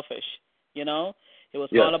very selfish, you know? It was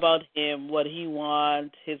all about him, what he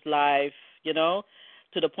wants, his life, you know,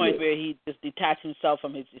 to the point where he just detached himself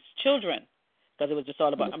from his children, because it was just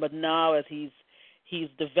all about him. But now as he's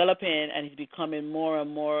developing and he's becoming more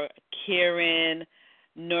and more caring,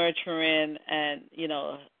 nurturing, and, you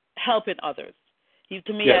know, helping others.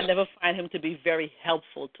 To me, I never find him to be very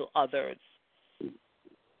helpful to others.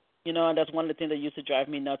 You know, and that's one of the things that used to drive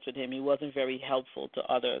me nuts with him. He wasn't very helpful to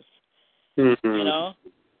others. Mm-hmm. You know?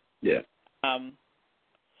 Yeah.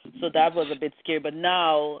 So that was a bit scary. But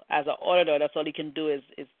now, as an auditor, that's all he can do is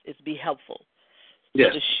be helpful.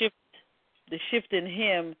 Yes. So the shift in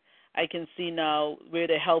him, I can see now where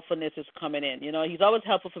the helpfulness is coming in. You know, he's always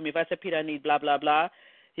helpful for me. If I say, Peter, I need blah, blah, blah,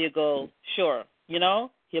 he'll go, sure. You know,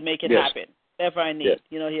 he'll make it happen. Whatever I need. Yes.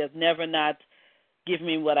 You know, he has never not given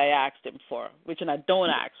me what I asked him for, which I don't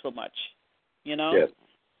ask for much. You know? Yes.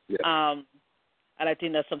 Yes. And I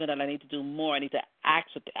think that's something that I need to do more. I need to ask.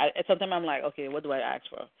 Sometimes I'm like, okay, what do I ask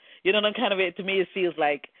for? You know, that kind of way. To me, it feels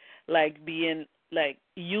like being like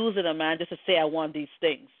using a man just to say I want these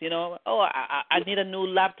things. You know, I need a new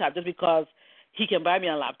laptop just because he can buy me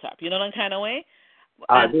a laptop. You know, that kind of way.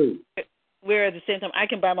 I do. Where at the same time I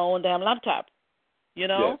can buy my own damn laptop. You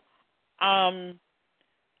know. Yeah.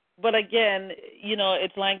 But again, you know,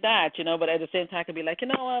 it's like that. You know, but at the same time, I can be like, you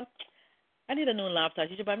know what? I need a new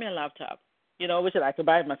laptop. You should buy me a laptop. You know, which I could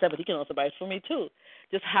buy it myself, but he can also buy it for me too.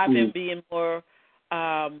 Just have him being more,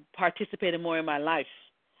 participating more in my life.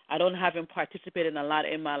 I don't have him participating a lot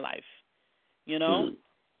in my life, you know?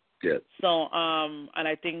 Yes. So, and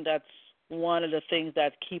I think that's one of the things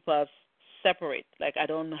that keep us separate. Like, I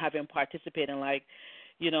don't have him participating. Like,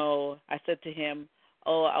 you know, I said to him,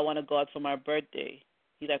 oh, I want to go out for my birthday.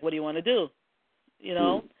 He's like, what do you want to do? You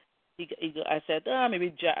know? I said,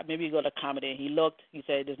 maybe you go to comedy. He looked. He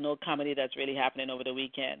said, there's no comedy that's really happening over the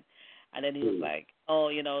weekend. And then he was like, oh,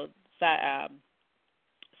 you know, Saturday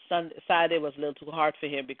was a little too hard for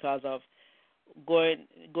him because of going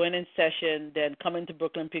in session, then coming to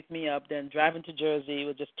Brooklyn, pick me up, then driving to Jersey. It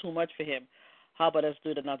was just too much for him. How about us do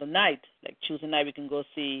it another night? Like Tuesday night, we can go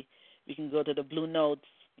to the Blue Notes,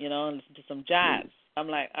 you know, and listen to some jazz. I'm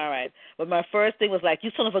like, all right. But my first thing was like,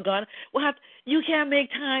 you son of a gun, what? You can't make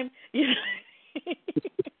time. You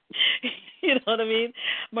know what I mean?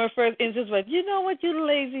 My first instinct was, you know what, you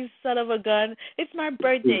lazy son of a gun. It's my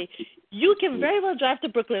birthday. You can very well drive to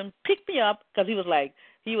Brooklyn, pick me up, because he was like,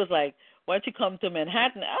 why don't you come to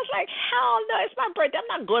Manhattan? I was like, hell no, it's my birthday.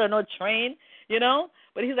 I'm not going to no train, you know?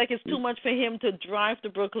 But he's like, it's too much for him to drive to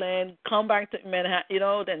Brooklyn, come back to Manhattan, you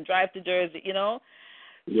know, then drive to Jersey, you know?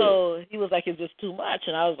 So he was like, it's just too much.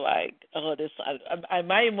 And I was like, oh,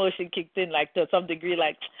 my emotion kicked in, like, to some degree,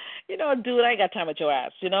 like, you know, dude, I ain't got time at your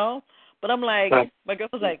ass, you know? But I'm like, my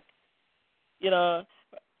girlfriend's like, you know,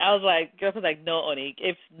 I was like, girlfriend's like, no, Onik,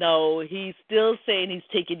 he's still saying he's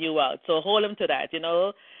taking you out. So hold him to that, you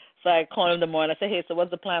know? So I called him in the morning. I said, hey, so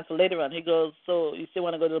what's the plan for later on? He goes, so you still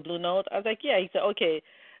want to go to the Blue Note? I was like, yeah. He said, okay,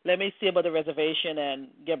 let me see about the reservation and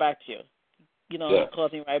get back to you. You know, he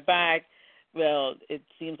calls me right back. Well, it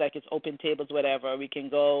seems like it's open tables, whatever. We can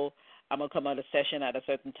go. I'm going to come out of session at a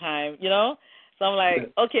certain time, you know? So I'm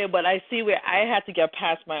like, okay, but I see where I had to get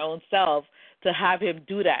past my own self to have him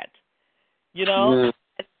do that, you know?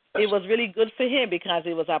 It was really good for him because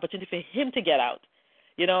it was an opportunity for him to get out,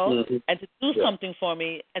 you know, and to do something for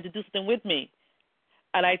me and to do something with me.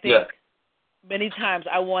 And I think many times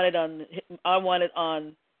I wanted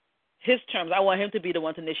on his terms. I want him to be the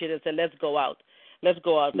one to initiate and say, let's go out. Let's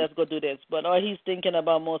go do this. But all he's thinking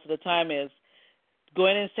about most of the time is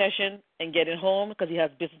going in session and getting home because he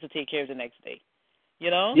has business to take care of the next day,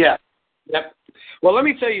 you know? Yeah. Yep. Well, let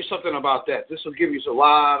me tell you something about that. This will give you a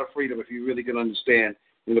lot of freedom if you really can understand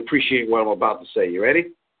and appreciate what I'm about to say. You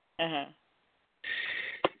ready? Uh-huh.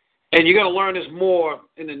 And you're going to learn this more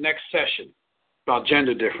in the next session about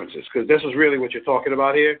gender differences because this is really what you're talking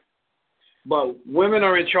about here. But women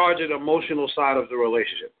are in charge of the emotional side of the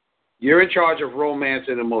relationship. You're in charge of romance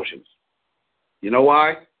and emotions. You know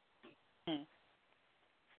why?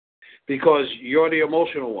 Because you're the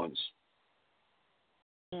emotional ones.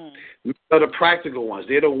 They're the practical ones.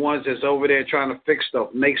 They're the ones that's over there trying to fix stuff,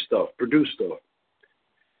 make stuff, produce stuff.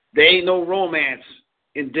 There ain't no romance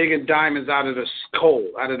in digging diamonds out of the coal,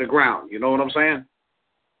 out of the ground. You know what I'm saying?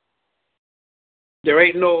 There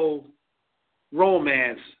ain't no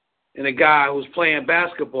romance in a guy who's playing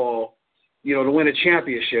basketball, you know, to win a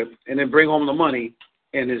championship and then bring home the money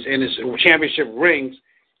and his championship rings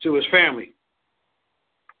to his family.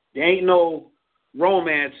 There ain't no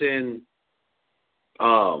romance in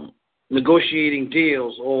negotiating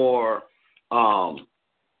deals or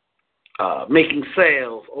making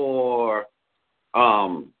sales or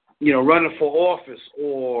running for office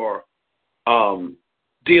or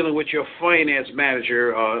dealing with your finance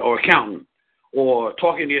manager or accountant or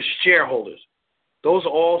talking to your shareholders. Those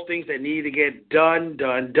are all things that need to get done.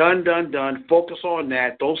 Focus on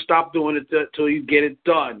that. Don't stop doing it till you get it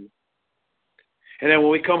done. And then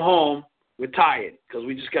when we come home, we're tired because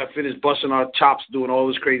we just got finished busting our chops doing all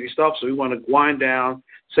this crazy stuff. So we want to wind down,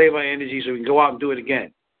 save our energy so we can go out and do it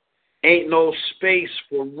again. Ain't no space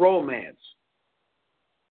for romance.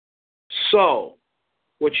 So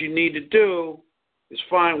what you need to do is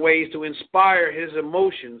find ways to inspire his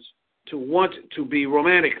emotions to want to be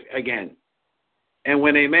romantic again. And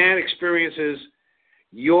when a man experiences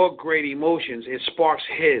your great emotions, it sparks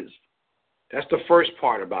his. That's the first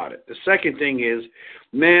part about it. The second thing is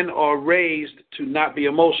men are raised to not be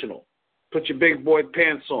emotional. Put your big boy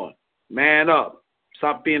pants on. Man up.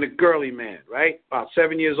 Stop being a girly man, right? About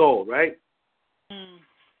 7 years old, right?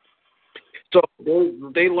 So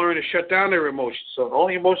they learn to shut down their emotions. So the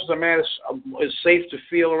only emotions a man is safe to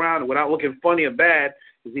feel around without looking funny or bad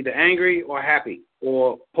is either angry or happy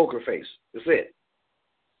or poker face. That's it.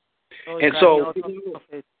 Oh, and so,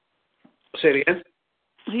 say it again.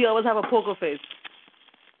 He always have a poker face.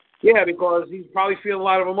 Yeah, because he's probably feeling a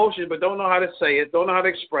lot of emotion, but don't know how to say it, don't know how to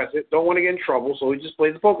express it, don't want to get in trouble, so he just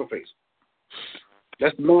plays the poker face.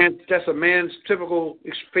 That's a man's typical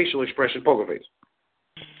facial expression, poker face.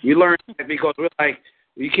 We learn that because we're like,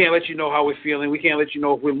 we can't let you know how we're feeling. We can't let you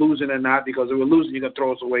know if we're losing or not, because if we're losing, you're going to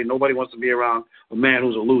throw us away. Nobody wants to be around a man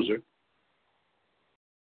who's a loser.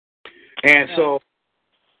 And so,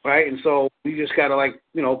 right, and so we just got to,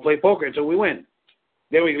 play poker until we win.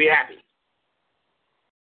 Then we can be happy.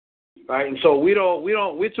 Right? And so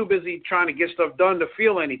we're too busy trying to get stuff done to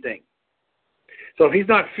feel anything. So if he's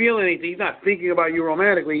not feeling anything, he's not thinking about you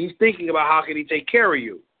romantically, he's thinking about how can he take care of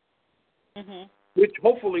you. Mm-hmm. Which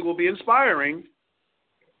hopefully will be inspire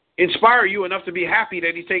you enough to be happy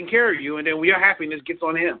that he's taking care of you, and then your happiness gets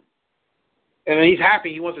on him. And then he's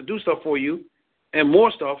happy, he wants to do stuff for you, and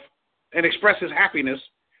more stuff, and express his happiness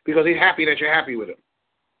because he's happy that you're happy with him.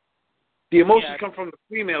 The emotions come from the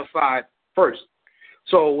female side first.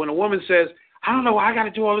 So when a woman says, I don't know why I got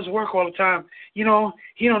to do all this work all the time, he don't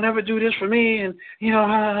never do this for me, and,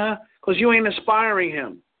 because you ain't inspiring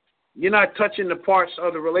him. You're not touching the parts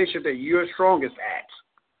of the relationship that you're strongest at.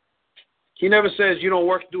 He never says, you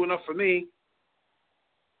don't do enough for me.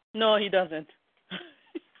 No, he doesn't.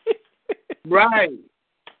 Right.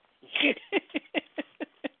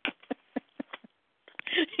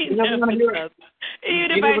 He never does.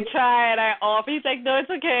 Even if I try and I off, he's like, no, it's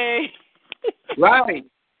okay. Right.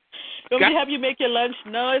 Don't we have you make your lunch?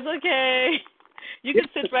 No, it's okay. You can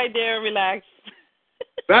sit right there and relax.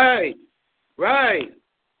 Right.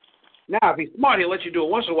 Now, if he's smart, he'll let you do it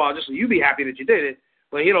once in a while just so you be happy that you did it.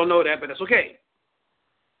 But he don't know that, but that's okay.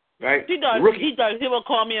 Right? He does. He does. He will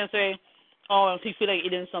call me and say, oh, he feel like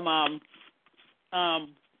eating some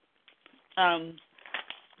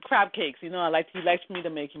crab cakes. He likes me to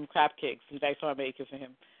make him crab cakes. He likes when I make it for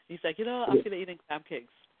him. He's like, I feel like eating crab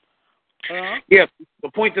cakes. Yeah, the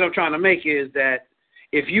point that I'm trying to make is that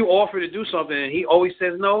if you offer to do something and he always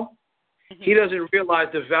says no, he doesn't realize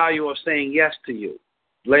the value of saying yes to you,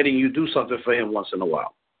 letting you do something for him once in a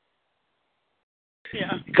while.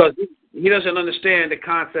 Yeah. Because he doesn't understand the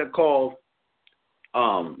concept called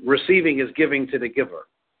receiving is giving to the giver.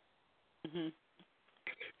 Mm-hmm.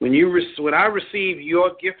 When I receive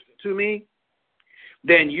your gift to me,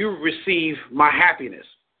 then you receive my happiness,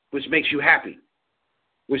 which makes you happy,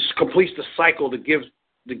 which completes the cycle, the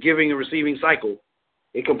giving and receiving cycle.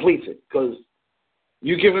 It completes it because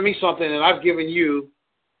you've given me something and I've given you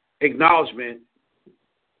acknowledgement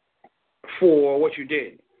for what you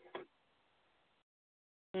did.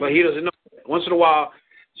 But he doesn't know. Once in a while,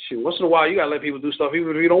 you got to let people do stuff,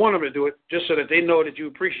 even if you don't want them to do it, just so that they know that you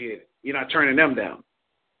appreciate it. You're not turning them down.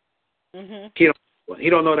 Mm-hmm. Well, he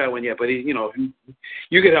don't know that one yet, but you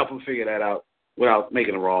could help him figure that out without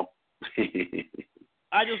making it wrong.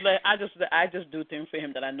 I just do things for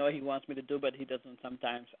him that I know he wants me to do, but he doesn't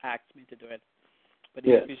sometimes ask me to do it. But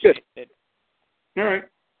he appreciates it. All right.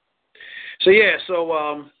 So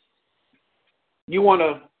you want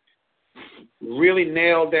to really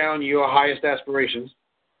nail down your highest aspirations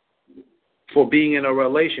for being in a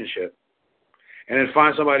relationship, and then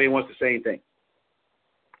find somebody who wants the same thing.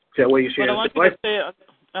 Is that what you see? But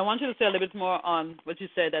I want you to say a little bit more on what you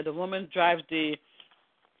said, that the woman drives the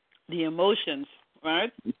emotions, right?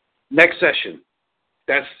 Next session.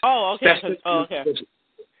 That's okay.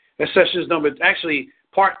 That session is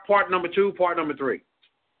part number 2, part number 3.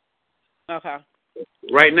 Okay.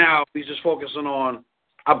 Right now, we're just focusing on.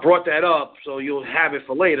 I brought that up so you'll have it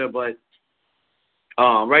for later, but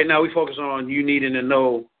right now we're focusing on you needing to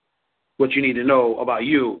know what you need to know about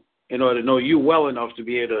you in order to know you well enough to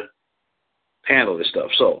be able to handle this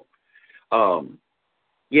stuff. So,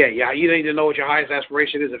 you need to know what your highest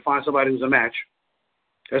aspiration is and find somebody who's a match.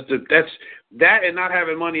 That and not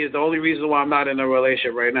having money is the only reason why I'm not in a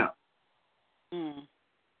relationship right now.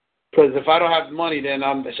 Because if I don't have the money, then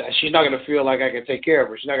she's not going to feel like I can take care of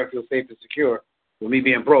her. She's not going to feel safe and secure with me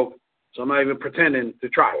being broke. So I'm not even pretending to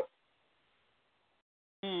try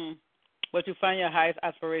it. But you find your highest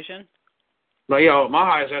aspiration? But my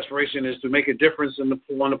highest aspiration is to make a difference on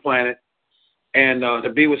the planet, and to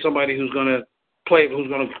be with somebody who's going to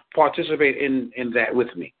participate in that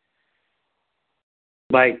with me.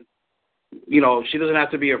 Like, she doesn't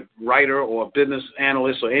have to be a writer or a business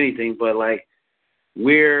analyst or anything, but like,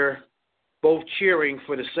 we're both cheering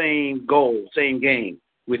for the same goal, same game,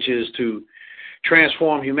 which is to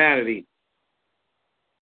transform humanity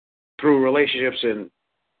through relationships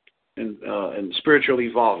and spiritually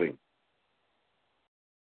evolving.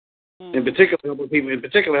 In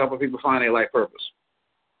particular, helping people find their life purpose.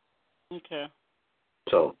 Okay.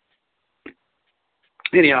 So,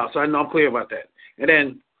 anyhow, so I'm clear about that. And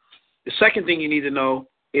then the second thing you need to know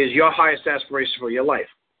is your highest aspiration for your life.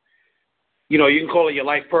 You can call it your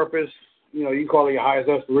life purpose. You can call it your highest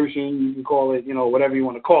aspiration. You can call it, whatever you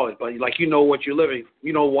want to call it. But what you're living.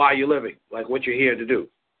 You know why you're living. Like what you're here to do.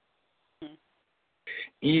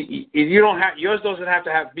 You don't have yours. Doesn't have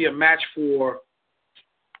to be a match for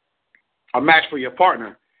your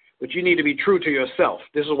partner, but you need to be true to yourself.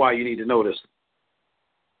 This is why you need to know this.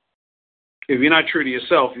 If you're not true to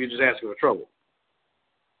yourself, you're just asking for trouble.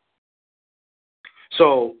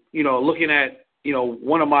 So, looking at,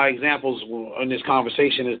 one of my examples in this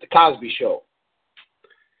conversation is the Cosby Show.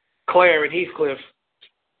 Claire and Heathcliff,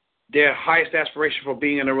 their highest aspiration for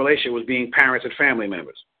being in a relationship was being parents and family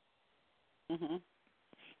members. Mm-hmm.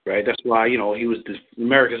 Right? That's why, he was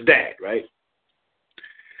America's dad, right?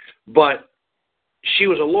 But she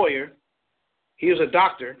was a lawyer. He was a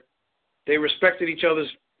doctor. They respected each other's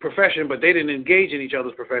profession, but they didn't engage in each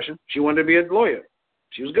other's profession. She wanted to be a lawyer.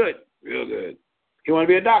 She was good, real good. He wanted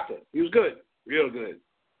to be a doctor. He was good, real good.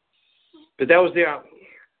 But that was their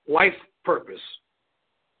life purpose.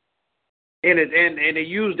 And they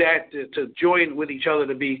used that to join with each other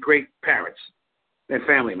to be great parents and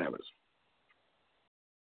family members.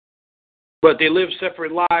 But they lived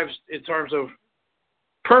separate lives in terms of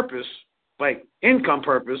purpose, like income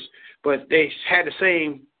purpose, but they had the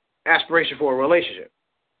same aspiration for a relationship.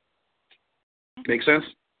 Make sense?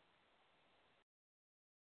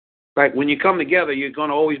 Like when you come together, you're going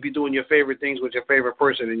to always be doing your favorite things with your favorite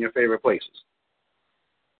person in your favorite places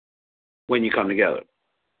when you come together.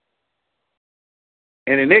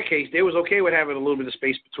 And in their case, they was okay with having a little bit of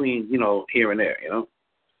space between, here and there,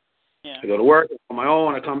 Yeah. I go to work on my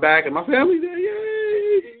own, I come back, and my family's there,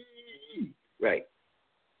 yay! Right.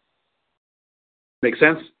 Make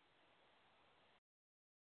sense?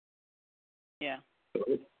 Yeah.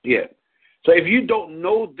 Yeah. So if you don't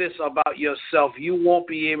know this about yourself, you won't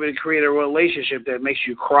be able to create a relationship that makes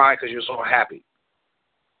you cry because you're so happy.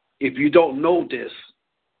 If you don't know this,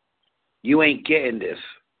 you ain't getting this.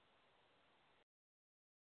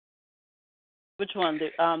 Which one?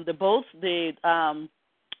 The both the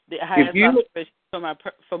highest aspiration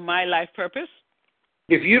for my life purpose.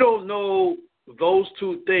 If you don't know those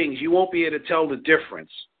two things, you won't be able to tell the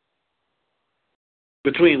difference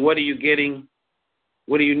between what are you getting,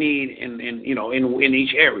 what do you need in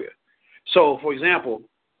each area. So, for example,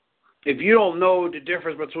 if you don't know the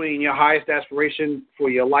difference between your highest aspiration for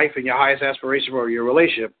your life and your highest aspiration for your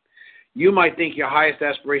relationship, you might think your highest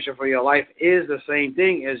aspiration for your life is the same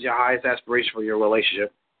thing as your highest aspiration for your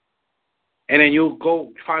relationship. And then you'll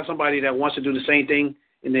go find somebody that wants to do the same thing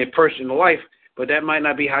in their personal life, but that might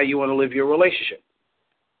not be how you want to live your relationship.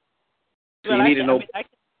 So well, you need to know.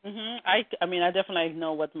 I mean, I definitely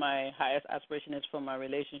know what my highest aspiration is for my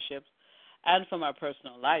relationships and for my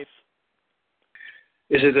personal life.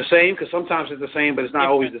 Is it the same? Because sometimes it's the same, but it's not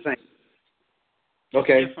always the same.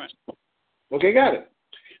 Okay. Different. Okay, got it.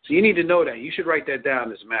 So you need to know that. You should write that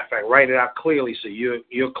down, as a matter of fact. Write it out clearly so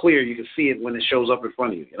you're clear. You can see it when it shows up in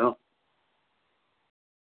front of you, you know?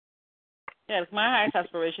 Yeah, my highest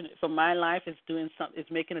aspiration for my life is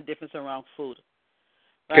making a difference around food.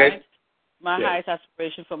 Right? Okay. My highest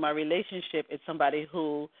aspiration for my relationship is somebody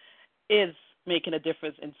who is making a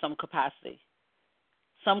difference in some capacity.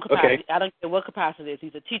 Okay. I don't care what capacity it is.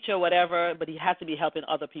 He's a teacher, whatever, but he has to be helping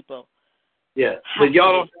other people. Yeah. But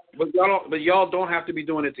y'all don't have to be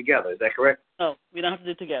doing it together. Is that correct? No, we don't have to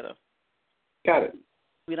do it together. Got it.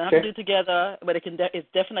 We don't have to do it together, but it's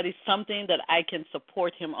definitely something that I can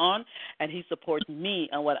support him on, and he supports me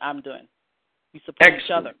on what I'm doing. We support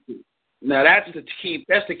each other. Now that's the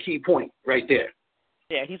key point right there.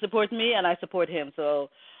 Yeah, he supports me and I support him.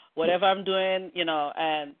 So whatever I'm doing,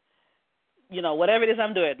 whatever it is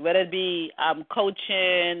I'm doing, whether it be I'm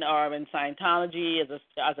coaching or I'm in Scientology as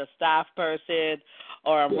a staff person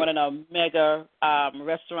or I'm running a mega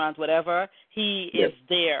restaurant, whatever, he is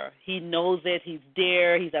there. He knows it. He's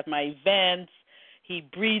there. He's at my events. He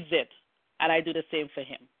breathes it, and I do the same for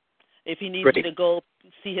him. If he needs me to go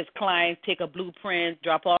see his clients, take a blueprint,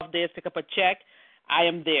 drop off this, pick up a check, I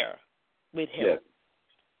am there with him.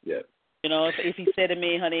 Yeah. If he said to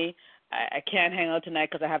me, honey, I can't hang out tonight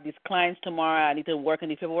because I have these clients tomorrow, I need to work on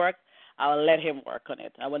the paperwork, I will let him work on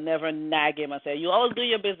it. I will never nag him and say, you always do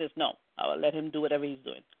your business. No, I will let him do whatever he's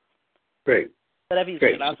doing. Great. Whatever he's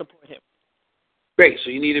doing, I'll support him. Great. So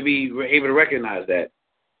you need to be able to recognize that.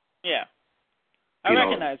 Yeah. I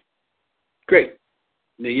recognize. Great.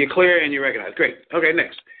 Now you're clear and you recognize. Great. Okay,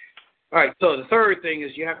 next. All right, so the third thing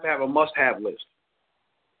is you have to have a must-have list.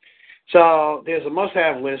 So there's a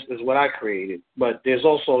must-have list is what I created, but there's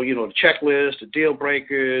also, the checklist, the deal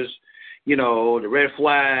breakers, the red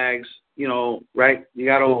flags, right? You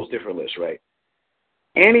got all those different lists, right?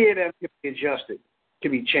 Any of them can be adjusted,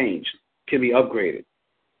 can be changed, can be upgraded.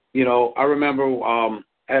 I remember I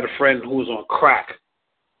had a friend who was on crack,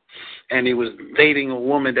 and he was dating a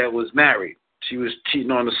woman that was married. She was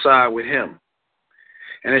cheating on the side with him.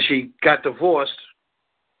 And then she got divorced,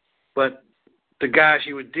 but the guy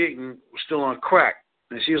she was dating was still on crack.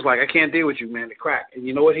 And she was like, I can't deal with you, man, the crack. And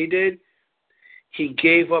you know what he did? He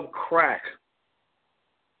gave up crack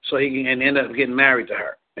so he can and ended up getting married to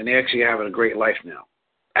her. And they're actually having a great life now.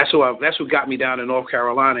 That's who got me down in North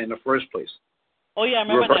Carolina in the first place. Oh, yeah, I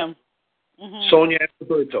remember them. Mm-hmm. Sonia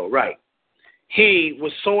Roberto, right. He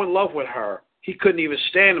was so in love with her, he couldn't even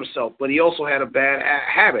stand himself, but he also had a bad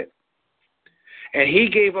habit. And he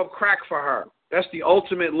gave up crack for her. That's the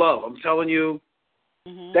ultimate love. I'm telling you,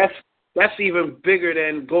 that's even bigger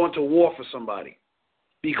than going to war for somebody.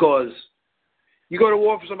 Because you go to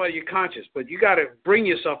war for somebody, you're conscious, but you got to bring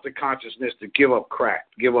yourself to consciousness to give up crack,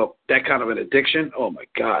 give up that kind of an addiction. Oh, my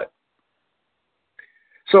God.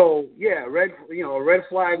 So, yeah, a red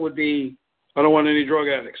flag would be, I don't want any drug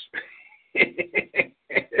addicts.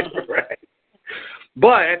 Right.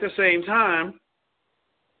 But at the same time,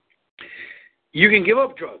 you can give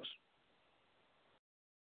up drugs.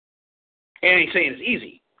 And I ain't saying it's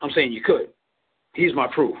easy. I'm saying you could. He's my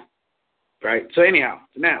proof. Right? So anyhow,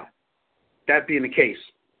 now, that being the case,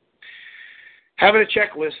 having a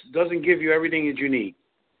checklist doesn't give you everything that you need.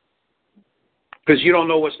 Because you don't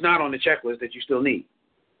know what's not on the checklist that you still need.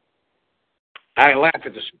 I laugh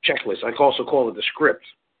at the checklist. I also call it the script.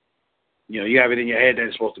 You have it in your head that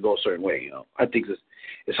it's supposed to go a certain way. I think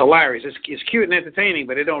it's hilarious. It's cute and entertaining,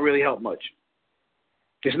 but it don't really help much.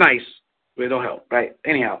 It's nice, but it don't help, right?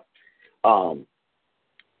 Anyhow,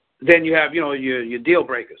 then you have, your deal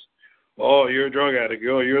breakers. Oh, you're a drug addict.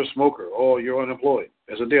 Oh, you're a smoker. Oh, you're unemployed.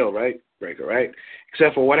 That's a deal, right? Breaker, right?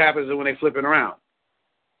 Except for what happens when they flip it aroround,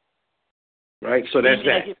 right? So that's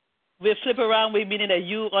that. Like we flip around, we meaning that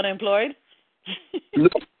you unemployed? No,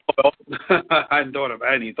 I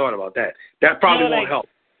hadn't even thought about that. That probably won't help.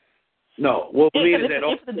 No. Well,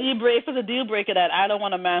 if it's a deal breaker that I don't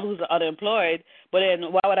want a man who's unemployed, but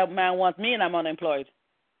then why would a man want me and I'm unemployed?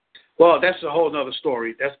 Well, that's a whole other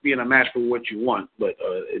story. That's being a match for what you want, but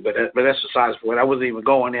that's besides the point. I wasn't even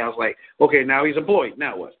going there. I was like, okay, now he's employed.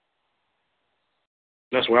 Now what?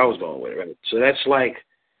 That's where I was going with it. Right? So that's like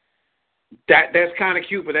that's kind of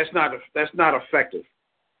cute, but that's not effective.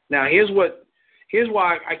 Now here's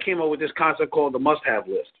why I came up with this concept called the must-have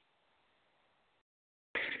list.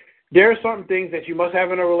 There are some things that you must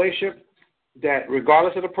have in a relationship that,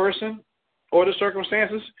 regardless of the person or the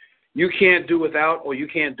circumstances, you can't do without or you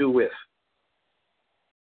can't do with.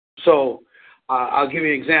 So I'll give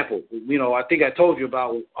you an example. I think I told you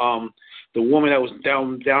about the woman that was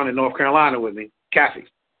down in North Carolina with me, Kathy.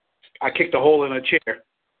 I kicked a hole in her chair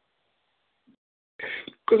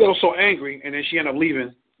because I was so angry, and then she ended up leaving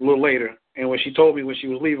a little later. And what she told me when she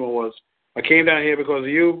was leaving was, I came down here because of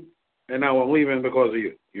you, and now I'm leaving because of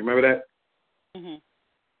you. You remember that? Mm-hmm.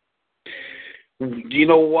 Do you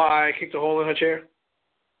know why I kicked a hole in her chair?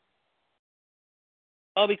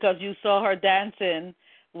 Oh, because you saw her dancing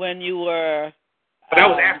when you were... That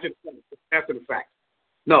was after the fact.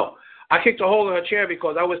 No, I kicked a hole in her chair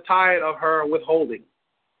because I was tired of her withholding.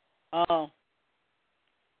 Oh.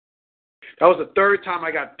 That was the third time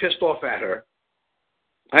I got pissed off at her.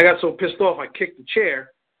 I got so pissed off I kicked the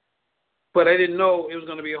chair, but I didn't know it was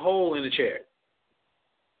going to be a hole in the chair.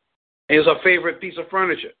 And it was her favorite piece of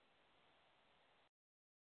furniture.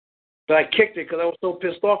 But I kicked it because I was so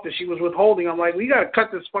pissed off that she was withholding. I'm like, we got to cut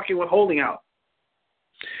this fucking withholding out.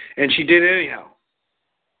 And she did it anyhow.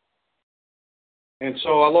 And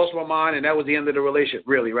so I lost my mind, and that was the end of the relationship,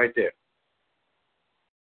 really, right there.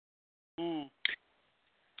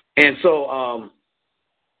 And so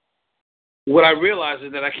what I realized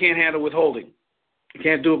is that I can't handle withholding. I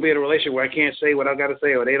can't be in a relationship where I can't say what I got to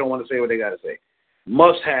say or they don't want to say what they got to say.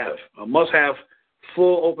 Must have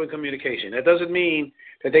full open communication. That doesn't mean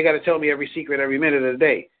that they got to tell me every secret every minute of the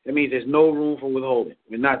day. It means there's no room for withholding.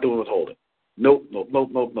 We're not doing withholding. Nope.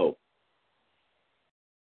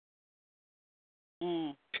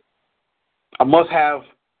 I must have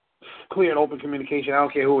clear and open communication. I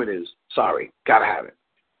don't care who it is. Sorry. Got to have it.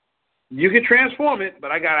 You can transform it,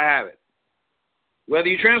 but I got to have it. Whether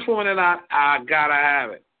you transform it or not, I got to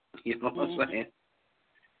have it. You know what I'm saying?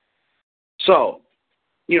 So,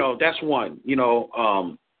 that's one. You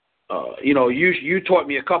taught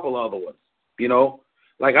me a couple other ones.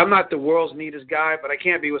 Like I'm not the world's neatest guy, but I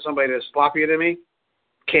can't be with somebody that's sloppier than me.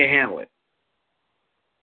 Can't handle it.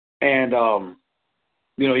 And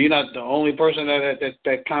you're not the only person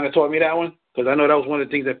that kind of taught me that one, because I know that was one of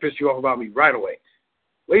the things that pissed you off about me right away.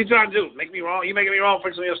 What are you trying to do? Make me wrong? You making me wrong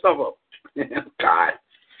fixing your stuff up. God.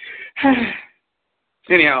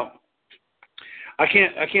 Anyhow, I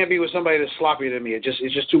can't be with somebody that's sloppier than me.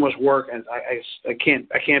 It's just too much work, and I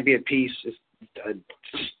can't be at peace. I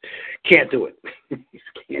just can't do it.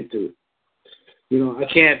 Can't do it.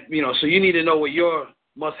 I can't. So you need to know what your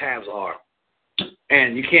must-haves are,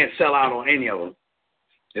 and you can't sell out on any of them.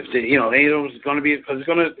 If any of them is going to be, because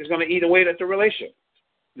it's going to eat away at the relationship.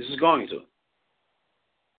 This is going to.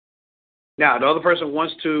 Now, the other person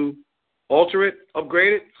wants to alter it,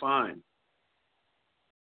 upgrade it, fine.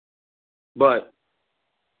 But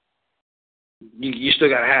you still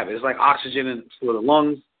got to have it. It's like oxygen for the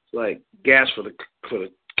lungs, it's like gas for the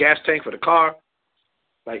gas tank for the car.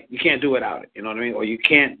 Like you can't do without it, you know what I mean? Or you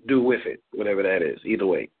can't do with it, whatever that is, either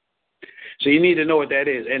way. So you need to know what that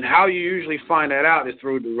is. And how you usually find that out is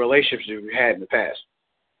through the relationships you've had in the past.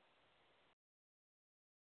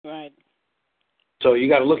 Right. So you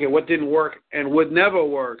got to look at what didn't work and would never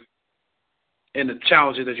work in the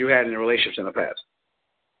challenges that you had in the relationships in the past.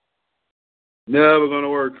 Never going to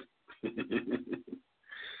work.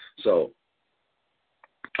 So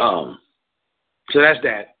that's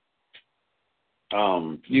that.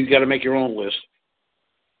 You got to make your own list.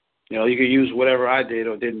 You can use whatever I did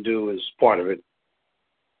or didn't do as part of it.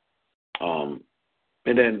 And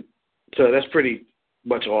then, so that's pretty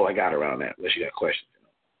much all I got around that, unless you got questions.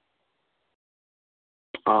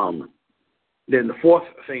 Then the fourth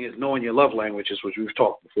thing is knowing your love languages, which we've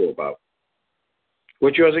talked before about.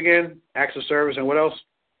 What's yours again? Acts of service and what else?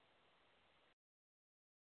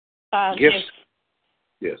 Gifts.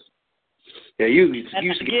 Yes. Yeah, you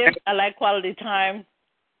gifts. I like quality time.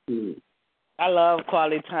 I love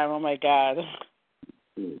quality time. Oh my God,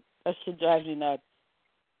 that shit drives me nuts.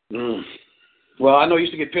 Well, I know you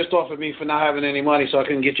used to get pissed off at me for not having any money, so I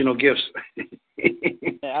couldn't get you no gifts.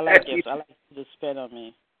 Yeah, I like gifts. I like to spend on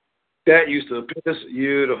me. That used to piss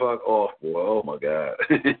you the fuck off, boy. Oh my God.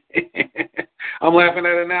 I'm laughing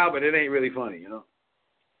at it now, but it ain't really funny,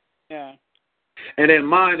 Yeah. And then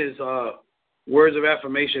mine is words of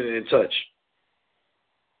affirmation and touch.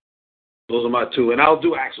 Those are my two, and I'll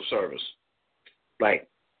do acts of service. Like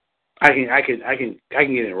I can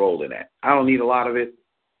get enrolled in that. I don't need a lot of it,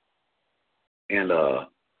 and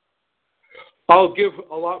I'll give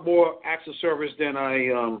a lot more acts of service than I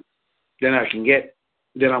can get,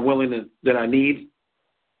 than I'm willing to, that I need.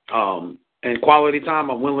 And quality time,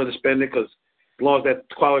 I'm willing to spend it, because as long as that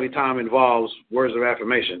quality time involves words of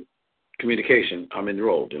affirmation, communication, I'm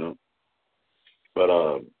enrolled. But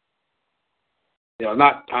I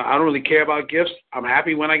don't really care about gifts. I'm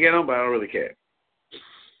happy when I get them, but I don't really care.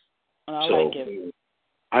 I like gifts.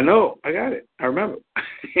 I know. I got it. I remember.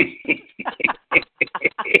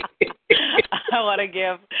 I want a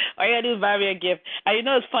gift. All you gotta do is buy me a gift. And you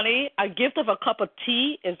know, it's funny. A gift of a cup of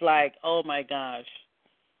tea is like, oh my gosh,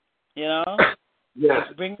 you know. Yes.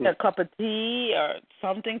 Bring me a cup of tea or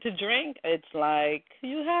something to drink. It's like,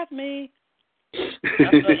 you have me.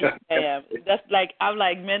 That's what I am. That's like, I'm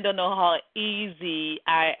like, men don't know how easy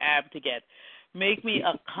I am to get. Make me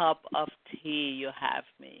a cup of tea. You have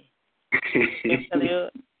me. I tell you,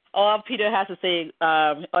 all Peter has to say,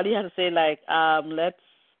 all he has to say, like, let's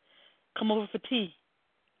come over for tea.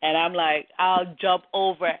 And I'm like, I'll jump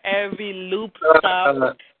over every loop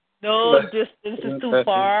stop. No distance is too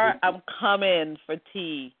far. I'm coming for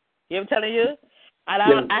tea. You know what I'm telling you?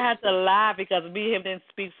 And I had to laugh because me and him didn't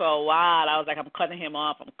speak for a while. I was like, I'm cutting him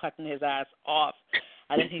off. I'm cutting his ass off.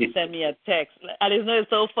 And then he sent me a text. And it's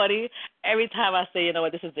so funny. Every time I say, you know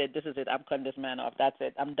what, this is it. I'm cutting this man off. That's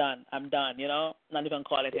it. I'm done, you know? Not even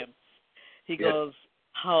calling him. He goes,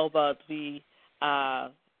 how about we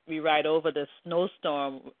ride over the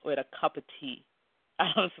snowstorm with a cup of tea?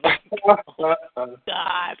 I was like, oh,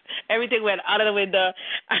 God. Everything went out of the window.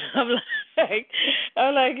 I'm like,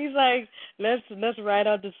 he's like, let's ride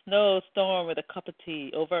out the snowstorm with a cup of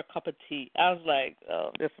tea, over a cup of tea. I was like, oh,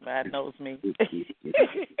 this man knows me. I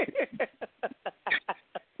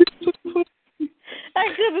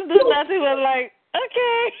couldn't do nothing but like,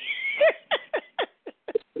 okay.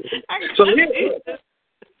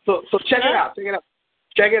 So check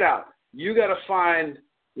it out. You got to find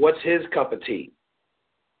what's his cup of tea.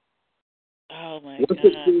 Oh, my God.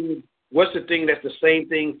 What's the thing that's the same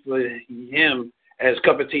thing for him as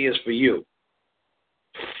cup of tea is for you?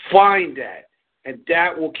 Find that, and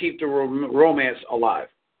that will keep the romance alive.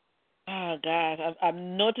 Oh, God.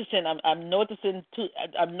 I'm noticing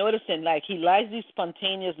like he likes these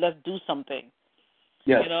spontaneous, let's do something.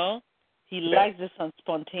 Yes. You know? He likes this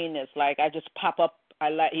spontaneous, like I just pop up.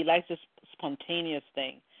 He likes this spontaneous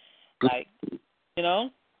thing. Like, you know?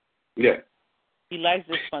 Yeah. He likes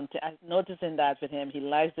this I'm noticing that with him. He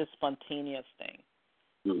likes this spontaneous thing.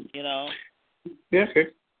 You know? Yeah, okay.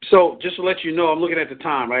 So just to let you know, I'm looking at the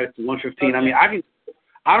time, right? It's 1:15. Okay. I mean,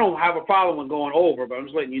 I don't have a problem with going over, but I'm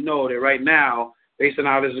just letting you know that right now, based on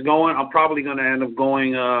how this is going, I'm probably going to end up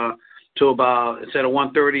going to about, instead of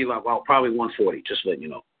 1:30, like, probably 1:40, just letting you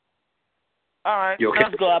know. All right, you okay?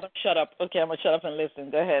 Let's go. I'm going to shut up. Okay, I'm going to shut up and listen.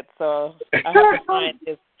 Go ahead. So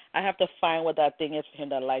I have to find what that thing is for him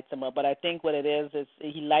that lights him up. But I think what it is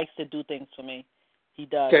he likes to do things for me. He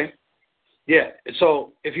does. Okay. Yeah.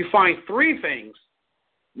 So if you find 3 things,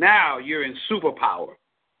 now you're in superpower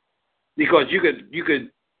because you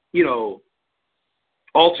could, you know,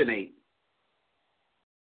 alternate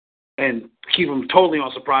and keep him totally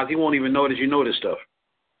on surprise. He won't even notice you know this stuff.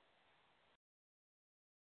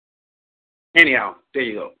 Anyhow, there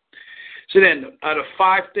you go. So then, out of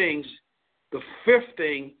 5 things, the 5th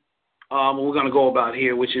thing we're going to go about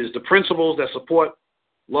here, which is the principles that support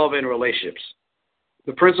love and relationships.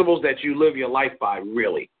 The principles that you live your life by,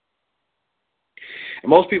 really. And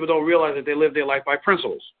most people don't realize that they live their life by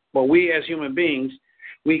principles. But we as human beings,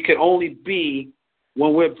 we can only be,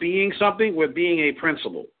 when we're being something, we're being a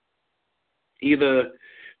principle. Either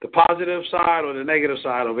the positive side or the negative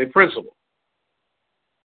side of a principle.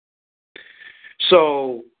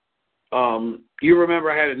 So, you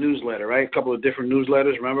remember I had a newsletter, right? A couple of different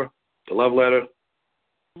newsletters, remember? The love letter,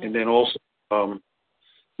 and then also, the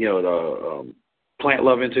plant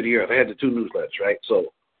love into the earth. I had the 2 newsletters, right?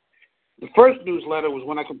 So the first newsletter was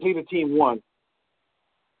when I completed Team 1,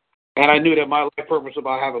 and I knew that my life purpose was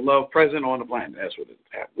about having love present on the planet. That's what it is.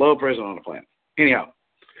 Love present on the planet. Anyhow,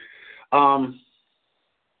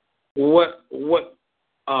 what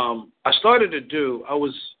I started to do, I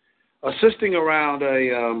was assisting around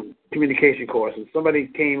a communication course, and somebody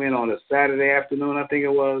came in on a Saturday afternoon, I think it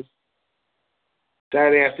was.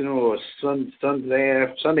 Saturday afternoon or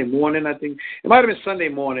Sunday morning, I think. It might have been Sunday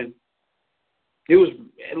morning. It was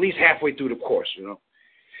at least halfway through the course, you know.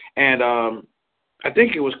 And I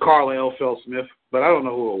think it was Carla L. Feld-Smith, but I don't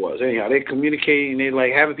know who it was. Anyhow, they communicating, they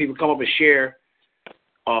like having people come up and share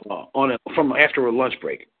from after a lunch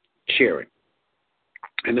break, sharing.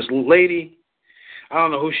 And this lady, I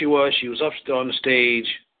don't know who she was. She was up on the stage.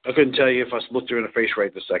 I couldn't tell you if I looked her in the face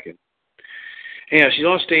right this second. Yeah, she's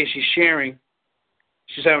on stage. She's sharing.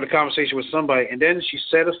 She's having a conversation with somebody, and then she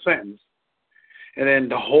said a sentence, and then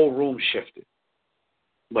the whole room shifted.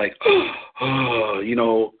 Like, you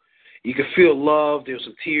know, you could feel love. There were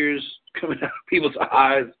some tears coming out of people's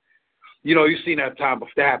eyes. You know, you've seen that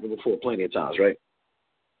happen before plenty of times, right?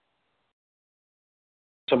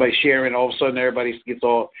 Somebody sharing, all of a sudden everybody gets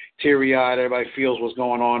all teary-eyed. Everybody feels what's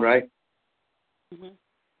going on, right? Mm-hmm.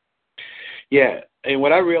 Yeah, and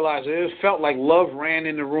what I realized, it felt like love ran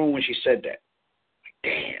in the room when she said that.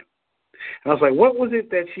 Damn. And I was like, what was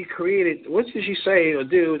it that she created? What did she say or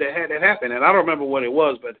do that had that happen? And I don't remember what it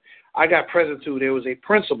was, but I got present to there was a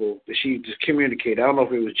principle that she just communicated. I don't know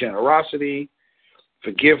if it was generosity,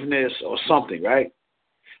 forgiveness, or something, right?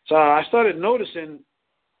 So I started noticing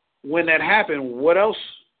when that happened, what else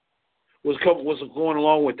was going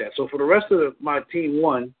along with that. So for the rest of my team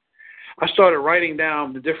one, I started writing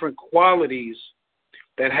down the different qualities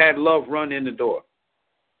that had love run in the door.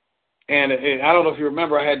 And I don't know if you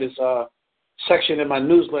remember, I had this section in my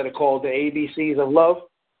newsletter called the ABCs of Love.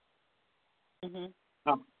 Mm-hmm.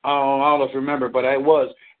 I don't know if you remember, but it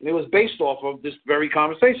was. And it was based off of this very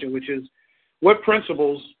conversation, which is what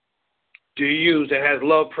principles do you use that has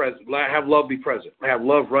love present, have love be present, have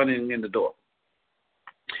love running in the door.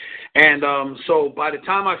 And so by the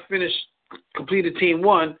time I completed team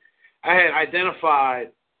one, I had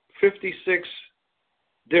identified 56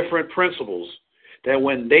 different principles that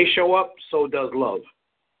when they show up, so does love.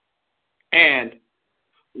 And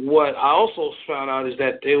what I also found out is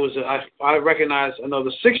that there was I recognized another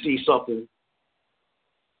 60-something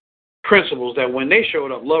principles that when they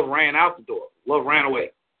showed up, love ran out the door. Love ran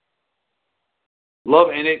away. Love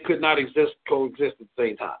and it could not coexist at the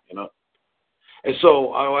same time, you know. And so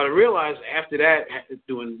what I realized after that,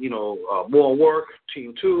 doing, more work,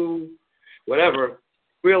 team two, whatever,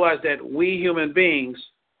 realized that we human beings,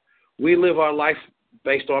 we live our life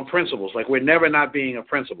based on principles. Like we're never not being a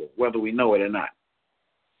principle, whether we know it or not.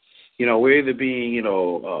 You know, we're either being,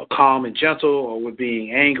 calm and gentle, or we're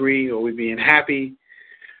being angry, or we're being happy.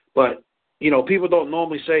 But, people don't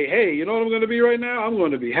normally say, hey, you know what I'm going to be right now? I'm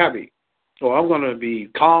going to be happy. Or I'm going to be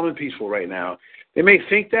calm and peaceful right now. They may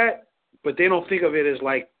think that, but they don't think of it as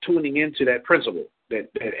like tuning into that principle, that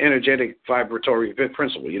energetic vibratory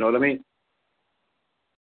principle. You know what I mean?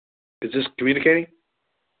 Is this communicating?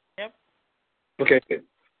 Yep. Okay, good.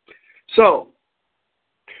 So,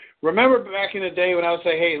 remember back in the day when I would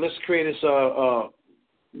say, hey, let's create this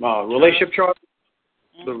relationship chart?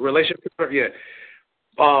 The relationship chart, yeah.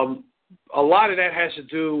 A lot of that had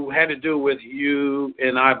to do with you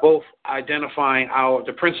and I both identifying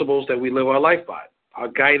the principles that we live our life by, our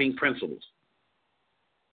guiding principles.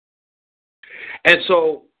 And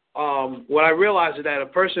so what I realized is that a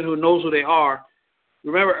person who knows who they are,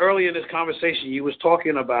 remember earlier in this conversation you was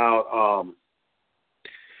talking about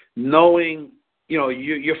knowing,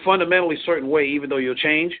 you're fundamentally a certain way even though you'll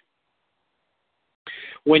change.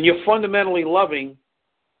 When you're fundamentally loving,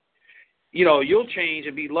 you'll change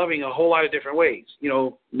and be loving a whole lot of different ways.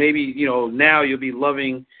 Maybe, now you'll be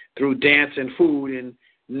loving through dance and food, and,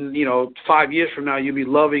 5 years from now you'll be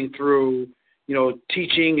loving through,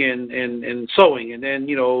 teaching and sewing. And then,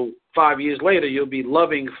 5 years later you'll be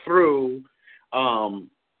loving through, coaching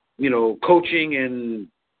and,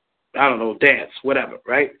 I don't know, dance, whatever,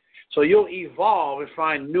 right? So you'll evolve and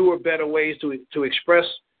find newer, better ways to express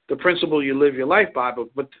the principle you live your life by, but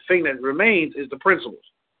the thing that remains is the principles.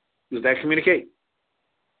 Does that communicate?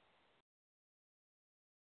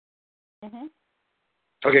 Mm-hmm.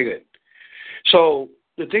 Okay, good. So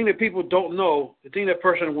the thing that people don't know, the thing that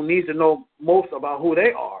person will need to know most about who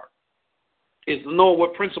they are is to know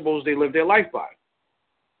what principles they live their life by.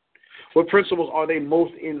 What principles are they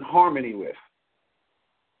most in harmony with?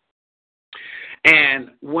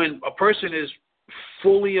 And when a person is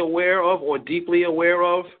fully aware of or deeply aware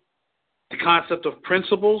of the concept of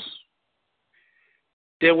principles,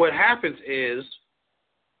 then what happens is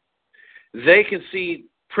they can see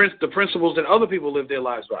the principles that other people live their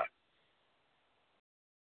lives by.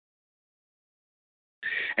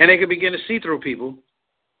 And they can begin to see through people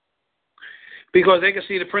because they can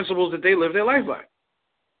see the principles that they live their life by.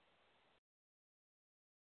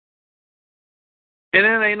 And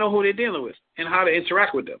then they know who they're dealing with and how to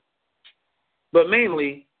interact with them. But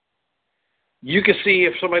mainly, you can see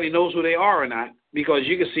if somebody knows who they are or not because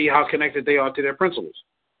you can see how connected they are to their principles.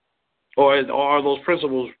 Or are those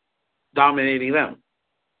principles dominating them?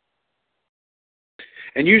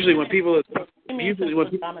 And usually when people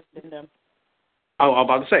dominating them. I'm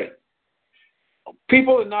about to say,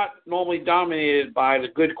 people are not normally dominated by the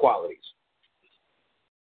good qualities,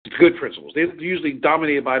 the good principles. They're usually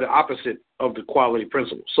dominated by the opposite of the quality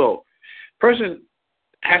principles. So a person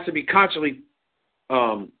has to be consciously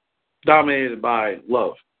dominated by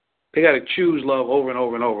love. They got to choose love over and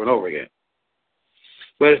over and over and over again.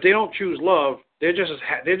 But if they don't choose love, they're just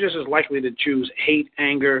as likely to choose hate,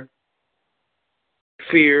 anger,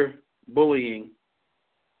 fear, bullying,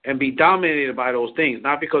 and be dominated by those things.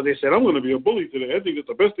 Not because they said, I'm going to be a bully today. I think it's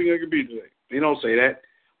the best thing I can be today. They don't say that.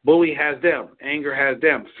 Bully has them. Anger has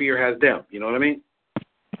them. Fear has them. You know what I mean?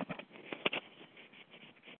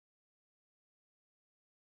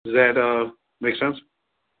 Does that make sense?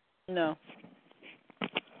 No. I'm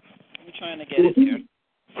trying to get it here.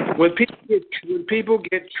 When people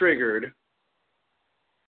get triggered,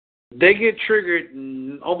 they get triggered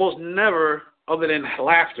almost never, other than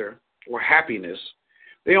laughter or happiness,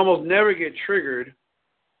 they almost never get triggered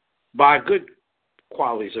by good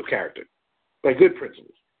qualities of character, by good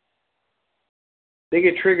principles. They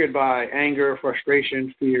get triggered by anger,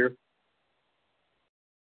 frustration, fear,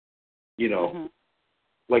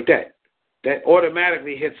 like that. That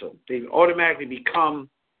automatically hits them. They automatically become,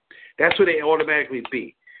 that's who they automatically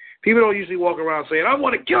be. People don't usually walk around saying, I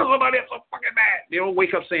want to kill somebody, I'm so fucking mad. They don't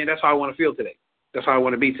wake up saying, that's how I want to feel today. That's how I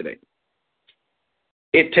want to be today.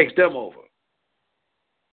 It takes them over.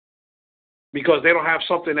 Because they don't have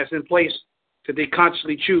something that's in place that they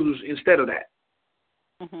consciously choose instead of that.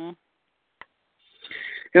 Mm-hmm.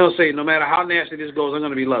 They don't say, no matter how nasty this goes, I'm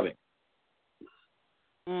going to be loving.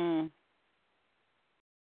 Mm.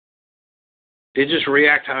 They just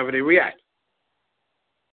react however they react.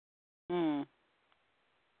 Mm.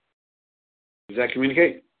 Does that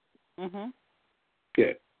communicate? Mm-hmm.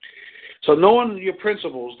 Yeah. So knowing your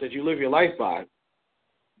principles that you live your life by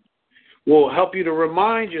will help you to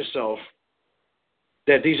remind yourself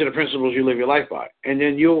that these are the principles you live your life by. And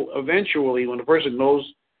then you'll eventually, when the person knows,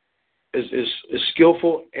 is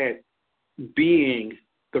skillful at being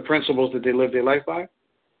the principles that they live their life by,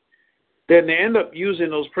 then they end up using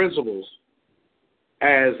those principles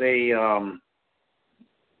as a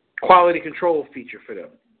quality control feature for them.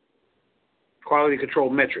 Quality control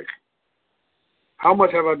metric. How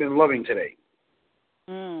much have I been loving today?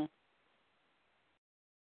 Mm.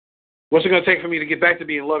 What's it going to take for me to get back to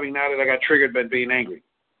being loving now that I got triggered by being angry?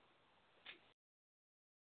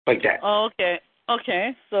 Like that. Oh, okay.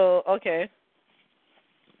 Okay. So, okay.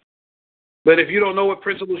 But if you don't know what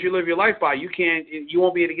principles you live your life by, you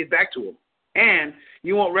won't be able to get back to them. And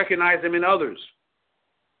you won't recognize them in others.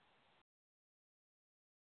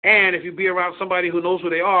 And if you be around somebody who knows who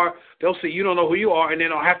they are, they'll see you don't know who you are, and then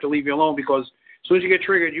they'll have to leave you alone because as soon as you get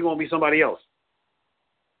triggered, you're going to be somebody else.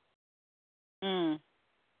 Mm.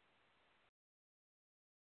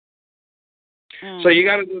 So you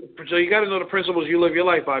got to know the principles you live your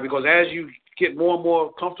life by, because as you get more and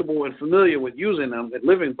more comfortable and familiar with using them and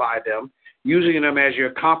living by them, using them as your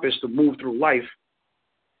compass to move through life,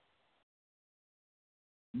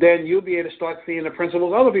 then you'll be able to start seeing the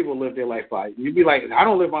principles other people live their life by. You'll be like, I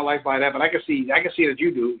don't live my life by that, but I can see that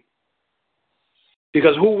you do.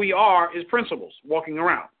 Because who we are is principles walking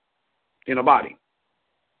around in a body.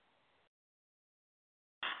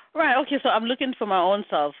 Right. Okay. So I'm looking for my own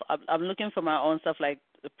self. I'm looking for my own self, like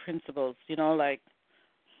the principles. Like.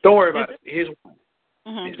 Don't worry about it. Here's one.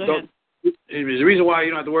 Mm-hmm. Go ahead. The reason why you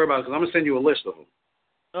don't have to worry about it is because I'm going to send you a list of them.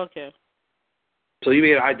 Okay. So you'll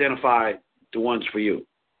be able to identify the ones for you.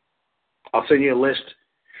 I'll send you a list.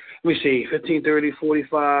 Let me see. 15, 30,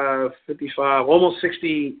 45, 55, almost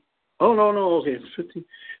 60. Oh, no. Okay.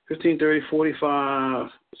 15, 30, 45,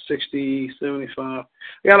 60, 75.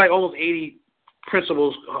 I got like almost 80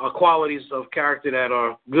 principles, qualities of character that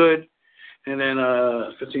are good. And then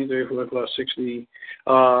 15, 30, 45, 60.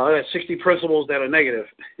 I got 60 principles that are negative.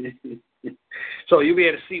 So you'll be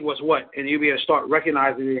able to see what's what, and you'll be able to start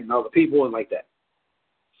recognizing it in other people and like that.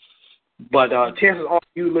 But chances are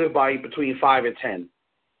you live by between 5 and 10.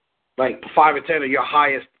 Like 5 and 10 are your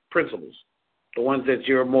highest principles, the ones that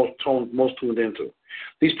you're most tuned into.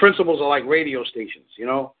 These principles are like radio stations,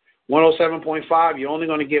 107.5, you're only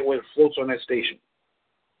going to get what floats on that station.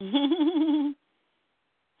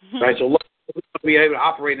 Right, so love, you're going to be able to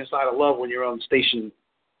operate inside of love when you're on station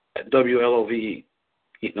at WLOVE,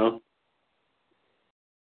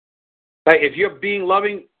 Like if you're being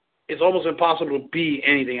loving, it's almost impossible to be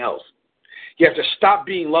anything else. You have to stop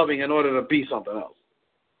being loving in order to be something else.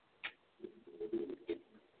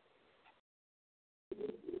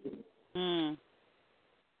 Mm.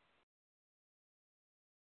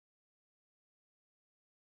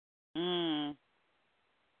 Mm.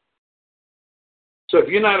 So if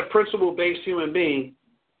you're not a principle-based human being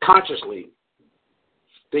consciously,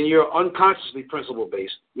 then you're unconsciously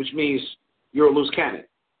principle-based, which means you're a loose cannon.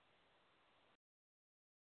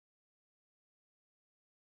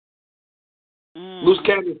 Mm. Loose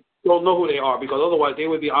cannons don't know who they are because otherwise they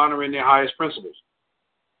would be honoring their highest principles.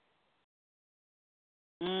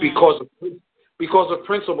 Mm. Because of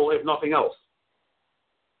principle, if nothing else.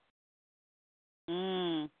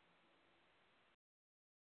 Mm.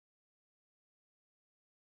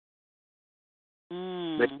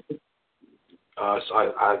 Mm. So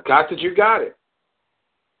I got that you got it.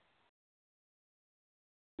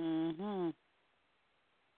 Mm-hmm.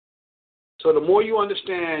 So the more you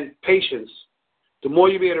understand patience the more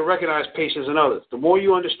you'll be able to recognize patience in others. The more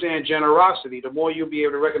you understand generosity, the more you'll be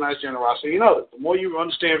able to recognize generosity in others. The more you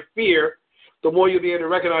understand fear, the more you'll be able to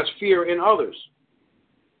recognize fear in others,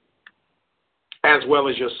 as well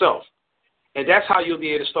as yourself. And that's how you'll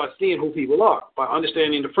be able to start seeing who people are, by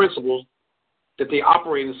understanding the principles that they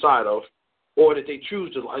operate inside of or that they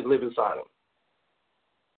choose to live inside of.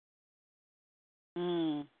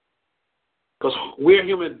 Because we're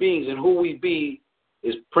human beings, and who we be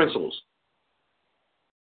is principles.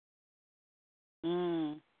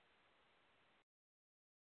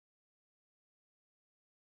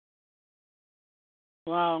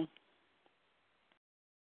 Wow.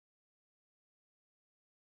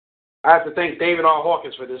 I have to thank David R.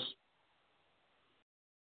 Hawkins for this,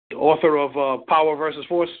 the author of Power versus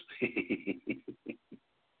Force.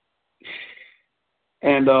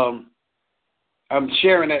 And I'm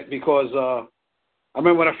sharing that because I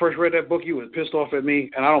remember when I first read that book, you were pissed off at me,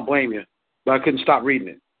 and I don't blame you, but I couldn't stop reading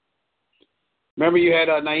it. Remember you had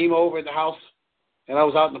Naima over at the house, and I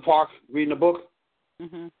was out in the park reading the book?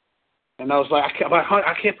 Mm-hmm. And I was like,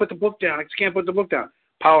 I can't put the book down. I just can't put the book down.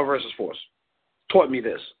 Power versus Force taught me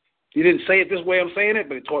this. You didn't say it this way I'm saying it,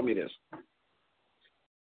 but it taught me this.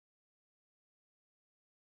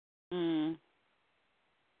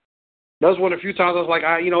 That was one of the few times I was like,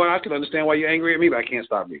 you know what, I can understand why you're angry at me, but I can't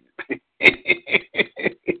stop reading it.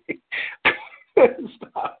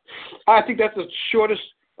 Stop. I think that's the shortest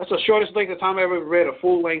length of time I ever read a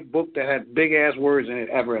full-length book that had big-ass words in it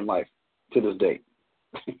ever in life to this day.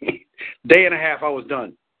 Day and a half, I was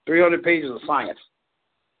done. 300 pages of science.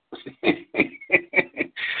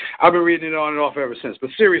 I've been reading it on and off ever since.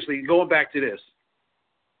 But seriously, going back to this,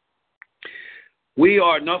 we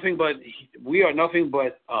are nothing but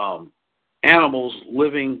animals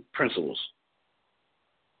living principles.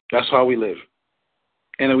 That's how we live.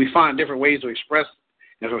 And then we find different ways to express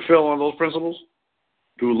and fulfill on those principles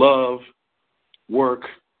through love, work,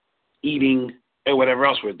 eating, and whatever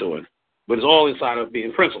else we're doing. But it's all inside of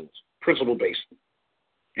being principles, principle-based.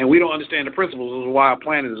 And we don't understand the principles. This is why our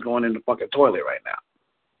planet is going in the fucking toilet right now.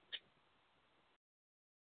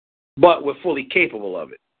 But we're fully capable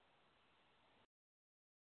of it.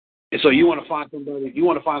 And so you want to find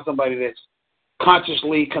somebody that's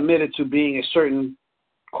consciously committed to being a certain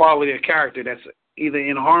quality of character that's either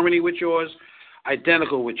in harmony with yours,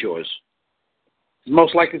 identical with yours.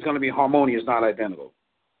 Most likely it's going to be harmonious, not identical.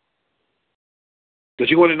 Because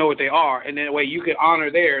you want to know what they are, and then that way you can honor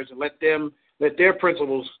theirs and let their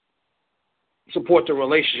principles support the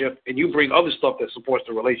relationship, and you bring other stuff that supports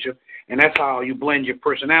the relationship, and that's how you blend your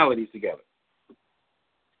personalities together.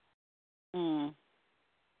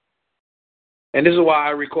 And this is why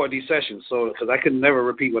I record these sessions, because I could never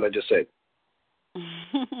repeat what I just said.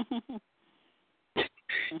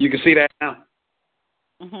 You can see that now.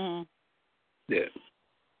 Yeah.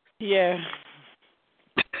 Yeah.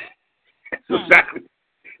 Exactly.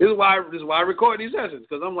 This is why I record these sessions,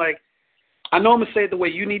 because I'm like, I know I'm gonna say it the way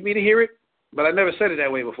you need me to hear it, but I never said it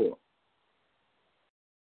that way before.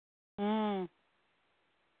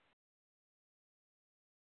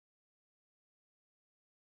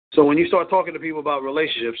 So when you start talking to people about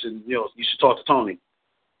relationships, and you should talk to Tony.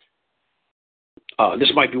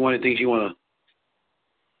 This might be one of the things you want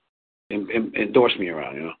to endorse me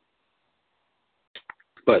around,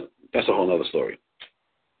 But that's a whole other story.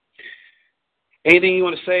 Anything you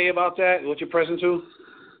want to say about that? What you're present to?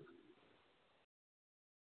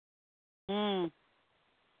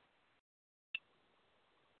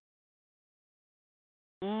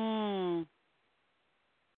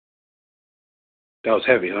 That was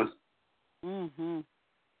heavy, huh?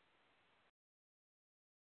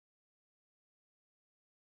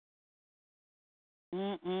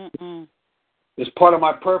 It's part of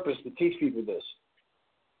my purpose to teach people this.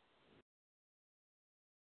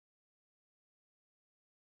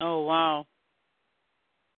 Oh, wow.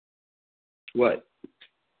 What?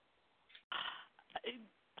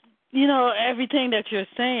 Everything that you're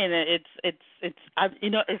saying,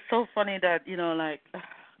 it's so funny that,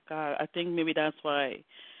 God, I think maybe that's why,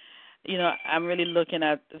 I'm really looking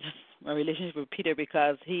at my relationship with Peter,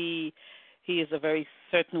 because he is a very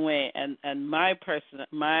certain way, and my principles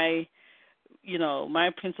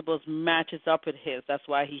matches up with his. That's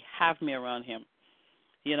why he have me around him,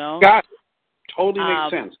 Got it. Totally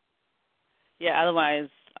makes sense. Yeah, otherwise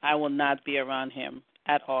I will not be around him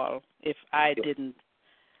at all if I didn't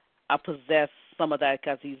possess some of that,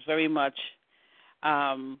 because he's very much,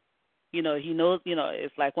 he knows,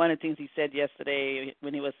 it's like one of the things he said yesterday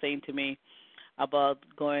when he was saying to me about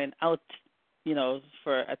going out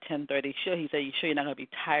for a 10:30 show. He said, "You sure you're not going to be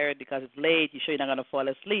tired because it's late? You sure you're not going to fall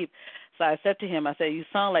asleep?" So I said to him, I said, "You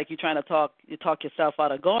sound like you're trying to talk yourself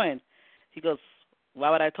out of going." He goes, "Why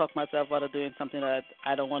would I talk myself out of doing something that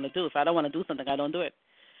I don't want to do? If I don't want to do something, I don't do it."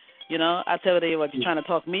 I tell you what, you're trying to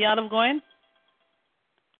talk me out of going?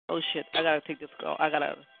 Oh, shit, I got to take this call.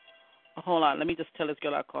 Hold on. Let me just tell this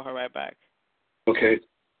girl I'll call her right back. Okay.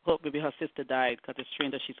 Hope maybe her sister died because it's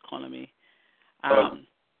strange that she's calling me.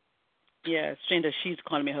 Yeah, it's strange that she's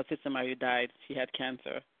calling me. Her sister Mary died. She had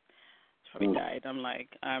cancer. She probably died. I'm like,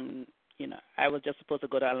 I was just supposed to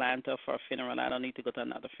go to Atlanta for a funeral. I don't need to go to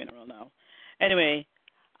another funeral now. Anyway,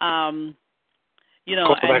 and he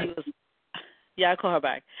was, I call her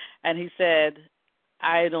back. And he said,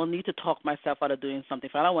 I don't need to talk myself out of doing something.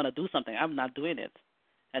 If I don't want to do something, I'm not doing it.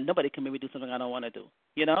 And nobody can make me do something I don't want to do,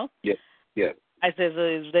 Yeah. I said, so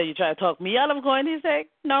is that you try to talk me out of going? He said,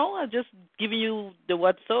 no, I'm just giving you the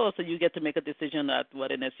what so you get to make a decision at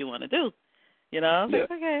what it is you want to do. I'm like,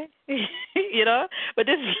 okay. But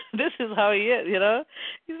this is how he is,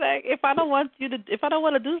 He's like, if I don't want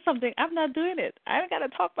to do something, I'm not doing it. I ain't got to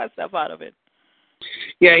talk myself out of it.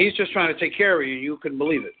 Yeah, he's just trying to take care of you. You couldn't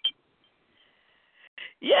believe it.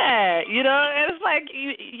 Yeah, and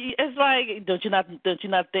it's like, don't you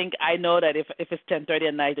not think I know that if it's 10:30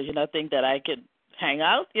 at night, don't you not think that I could hang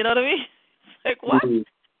out? You know what I mean? Like what? Mm-hmm.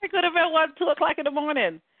 It could have been 2 o'clock in the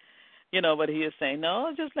morning. But he is saying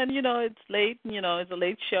no, just letting you know it's late. It's a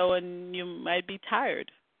late show and you might be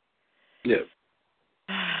tired. Yeah.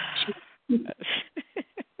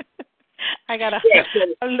 I'm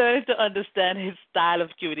learning to understand his style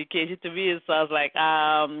of communication. To me, it sounds like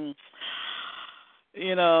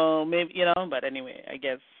maybe, but anyway, I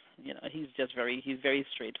guess, he's very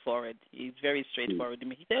straightforward. He's very straightforward to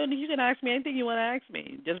me. He said, you can ask me anything you want to ask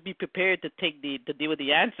me. Just be prepared to deal with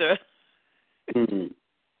the answer. Mm-hmm.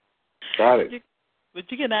 Got it.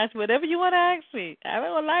 But you can ask whatever you want to ask me. I'm not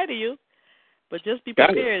going to lie to you. But just be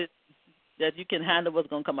prepared that you can handle what's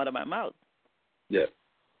going to come out of my mouth. Yeah.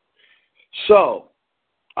 So,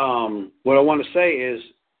 what I want to say is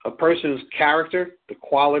a person's character, the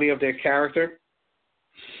quality of their character,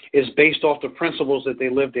 is based off the principles that they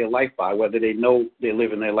live their life by, whether they know they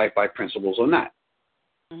live in their life by principles or not.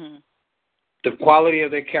 Mm-hmm. The quality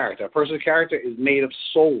of their character. A person's character is made up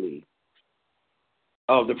solely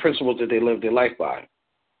of the principles that they live their life by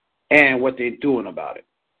and what they're doing about it.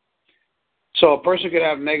 So a person could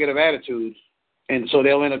have negative attitudes, and so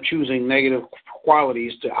they'll end up choosing negative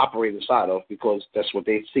qualities to operate inside of because that's what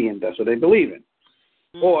they see and that's what they believe in.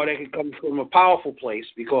 Mm-hmm. Or they could come from a powerful place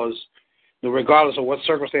because regardless of what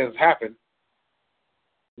circumstances happen,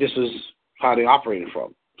 this is how they operated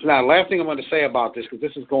from. So now, the last thing I'm going to say about this, because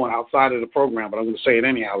this is going outside of the program, but I'm going to say it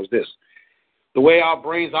anyhow, is this. The way our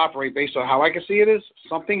brains operate based on how I can see it is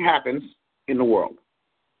something happens in the world.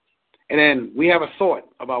 And then we have a thought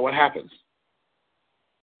about what happens.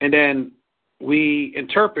 And then we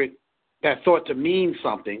interpret that thought to mean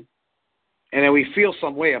something. And then we feel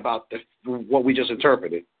some way about what we just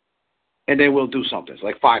interpreted. And then we'll do something. It's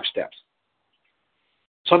like 5 steps.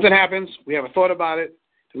 Something happens, we have a thought about it,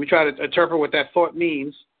 and we try to interpret what that thought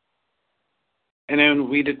means, and then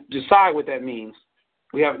we decide what that means.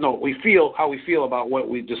 We feel how we feel about what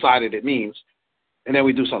we decided it means, and then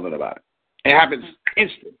we do something about it. It happens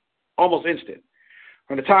instant, almost instant.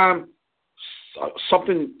 From the time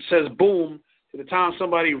something says boom to the time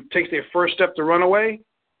somebody takes their first step to run away,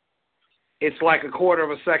 it's like a quarter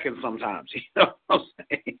of a second sometimes. You know what I'm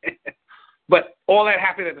saying? But all that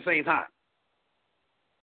happened at the same time.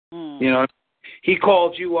 He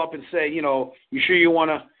called you up and said, you sure you want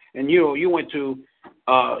to, and you went to,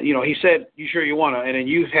 he said, you sure you want to, and then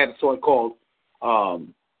you had a thought called,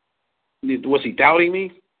 was he doubting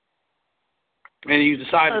me? And you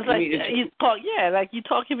decided. Like you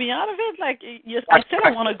talking me out of it. Like I said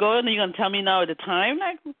I want to go, and you're gonna tell me now at the time.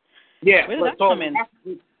 Like, yeah, where did that come in?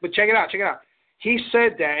 But check it out. He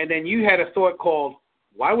said that, and then you had a thought called,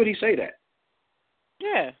 why would he say that?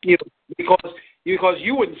 Yeah. Because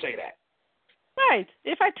you wouldn't say that. Right.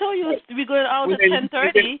 If I told you we're going out at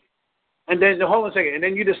 10:30. And then hold on a second. And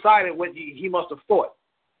then you decided what he must have thought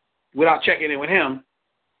without checking in with him,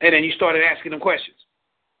 and then you started asking him questions.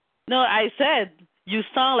 No, I said you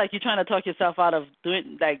sound like you're trying to talk yourself out of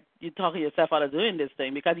doing, like you're talking yourself out of doing this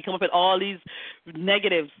thing because you come up with all these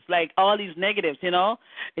negatives,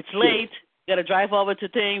 It's late. You got to drive over to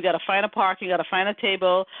things. You got to find a parking. You got to find a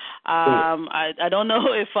table. I don't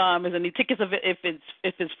know if there's any tickets if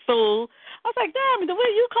it's full. I was like, damn, the way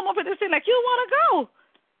you come up with this thing, like you want to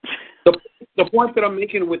go. The point that I'm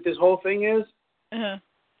making with this whole thing is the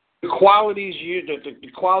qualities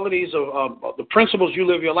the qualities of the principles you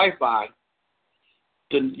live your life by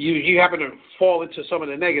you happen to fall into some of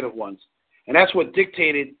the negative ones. And that's what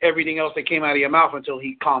dictated everything else that came out of your mouth until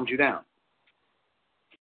he calmed you down.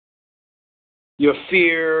 Your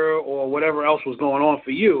fear or whatever else was going on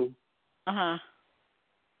for you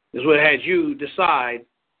is what had you decide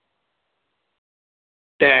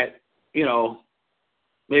that,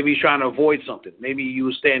 maybe you're trying to avoid something. Maybe you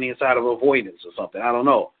were standing inside of avoidance or something. I don't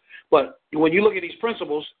know. But when you look at these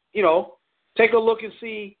principles, take a look and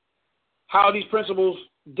see how these principles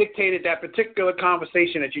dictated that particular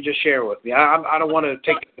conversation that you just shared with me. I don't want to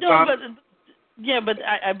take the time. But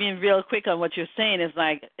I mean, real quick on what you're saying is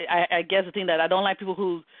like, I guess the thing that I don't like people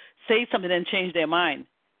who say something and change their mind,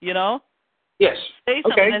 Yes. Say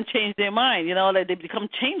something and change their mind, like they become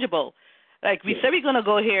changeable. Like, we said we're going to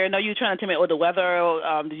go here. Now you're trying to tell me, the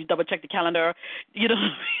weather, did you double-check the calendar?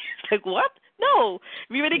 It's like, what? No.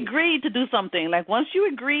 We already agreed to do something. Like, once you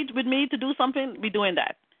agreed with me to do something, we're doing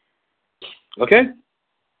that. Okay.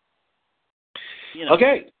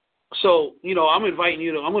 Okay. So, I'm going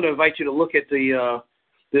to invite you to look at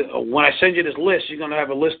when I send you this list, you're going to have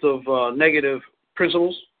a list of negative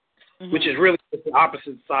principles, which is really the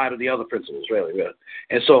opposite side of the other principles, really.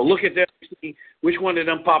 And so look at them and see which one of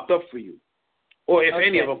them popped up for you, or if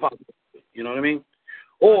any of them popped up. You know what I mean?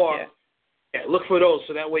 Or look for those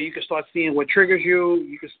so that way you can start seeing what triggers you.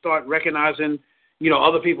 You can start recognizing,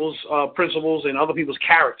 other people's principles and other people's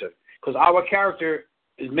character, because our character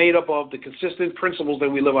is made up of the consistent principles that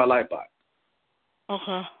we live our life by.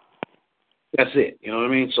 Okay. That's it. You know what I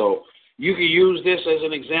mean? So you can use this as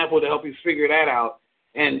an example to help you figure that out.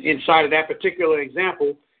 And inside of that particular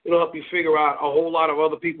example, it'll help you figure out a whole lot of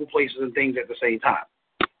other people, places, and things at the same time.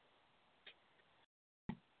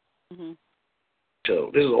 Mm-hmm.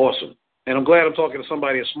 So this is awesome. And I'm glad I'm talking to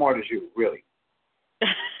somebody as smart as you, really.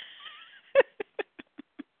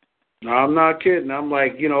 No, I'm not kidding. I'm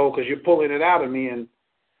like, because you're pulling it out of me and,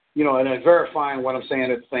 and then verifying what I'm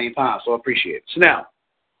saying at the same time. So I appreciate it. So now,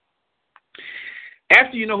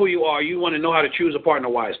 after you know who you are, you want to know how to choose a partner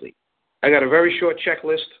wisely. I got a very short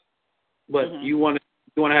checklist, but you want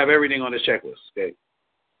to have everything on this checklist, okay?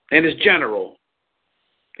 And it's general.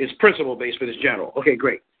 It's principle-based, but it's general. Okay,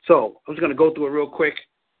 great. So I'm just going to go through it real quick.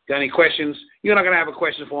 Got any questions? You're not going to have a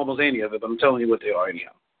question for almost any of it, but I'm telling you what they are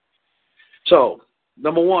anyhow. So,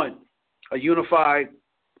 number one, a unified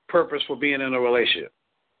purpose for being in a relationship,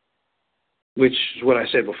 which is what I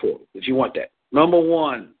said before, that you want that. Number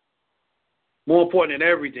one, more important than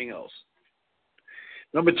everything else.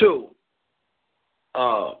 Number two,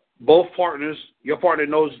 both partners, your partner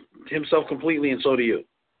knows himself completely, and so do you.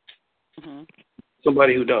 Mm-hmm.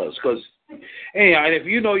 Somebody who does. Because, anyhow, and if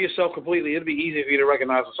you know yourself completely, it'll be easy for you to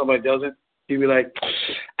recognize when somebody doesn't. You'll be like,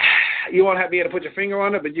 you won't be able to put your finger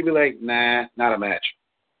on it, but you'll be like, nah, not a match.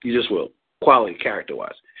 You just will, quality,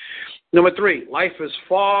 character-wise. Number three, life is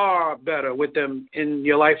far better with them in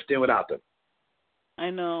your life than without them. I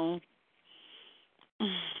know.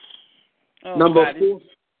 Oh, Number God. four,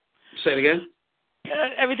 say it again.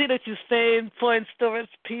 Everything that you say points towards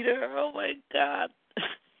Peter. Oh, my God.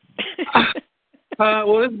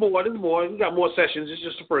 Well, there's more. We got more sessions. It's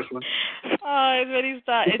just the first one. Oh, it's really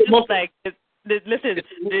sad. It's just like, listen,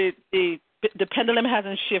 the pendulum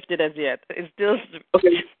hasn't shifted as yet. It's still...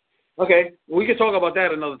 Okay. We can talk about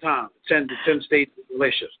that another time, 10 stage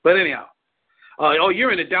relationships. But anyhow,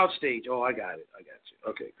 you're in the doubt stage. Oh, I got it. I got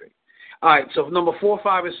you. Okay, great. All right, so number 4,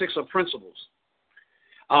 5, and 6 are principles.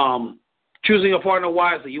 Choosing a partner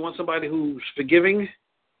wisely. You want somebody who's forgiving,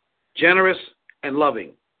 generous, and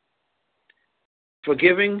loving.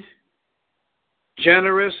 Forgiving,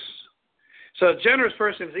 generous. So a generous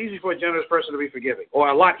person, it's easy for a generous person to be forgiving, or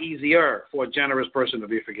a lot easier for a generous person to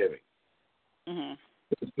be forgiving. Mm-hmm.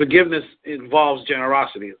 Forgiveness involves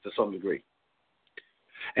generosity to some degree.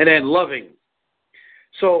 And then loving.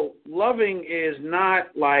 So loving is not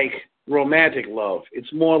like romantic love.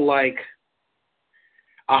 It's more like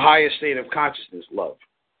a higher state of consciousness love.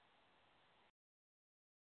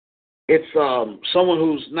 It's someone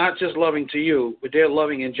who's not just loving to you, but they're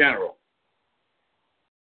loving in general.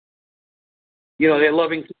 They're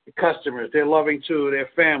loving to their customers. They're loving to their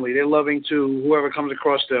family. They're loving to whoever comes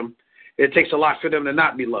across them. It takes a lot for them to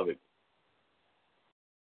not be loving.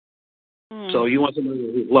 So you want somebody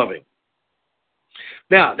who's loving.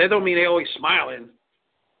 Now, that don't mean they're always smiling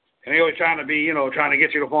and they're always trying to be, trying to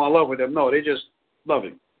get you to fall in love with them. No, they're just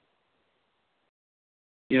loving.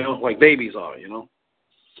 Like babies are,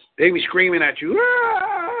 They be screaming at you,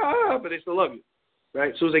 but they still love you,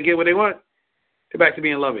 right? As soon as they get what they want, they're back to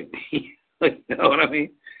being loving. You know what I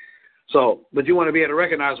mean? So, but you want to be able to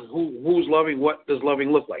recognize who's loving, what does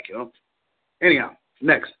loving look like, Anyhow,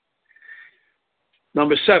 next.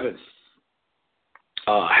 Number 7,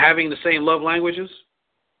 Having the same love languages.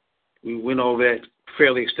 We went over that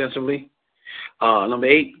fairly extensively. Number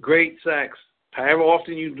 8, great sex. However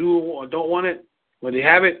often you do or don't want it, when you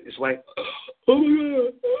have it, it's like, oh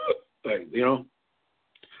my God. Like,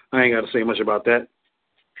 I ain't got to say much about that.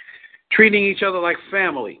 Treating each other like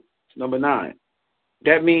family. Number 9.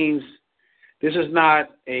 That means this is not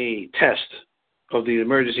a test of the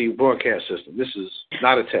emergency broadcast system. This is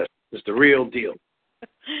not a test. It's the real deal.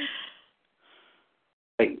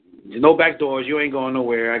 Like, no back doors. You ain't going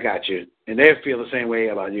nowhere. I got you. And they feel the same way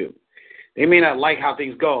about you. They may not like how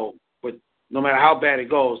things go, but no matter how bad it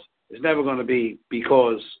goes, it's never going to be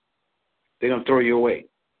because they're going to throw you away.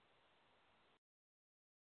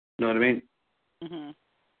 You know what I mean? Mm-hmm.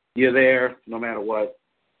 You're there no matter what.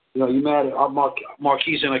 You mad at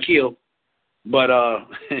Marquise and Akil, but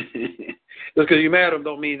just because you're mad at them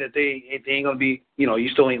don't mean that they ain't going to be, you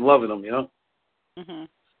still ain't loving them, Mm-hmm.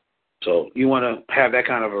 So you want to have that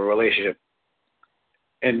kind of a relationship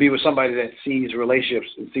and be with somebody that sees relationships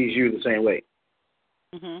and sees you the same way.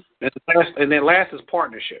 Mm-hmm. And then last is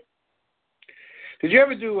partnership. Did you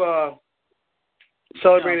ever do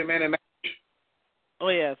Celebrated Man and Marriage? Oh,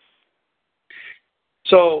 yes.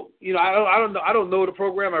 So, I don't know the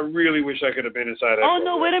program. I really wish I could have been inside that program.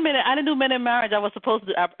 No, wait a minute. I didn't do Men in Marriage. I was supposed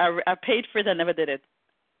to. I paid for it. I never did it.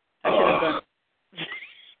 I should have done.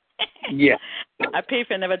 Yeah. I paid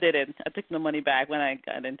for it, never did it. I took the money back when I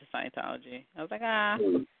got into Scientology. I was like,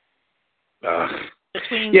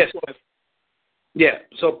 Between. Yes. Yeah.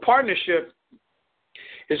 So partnership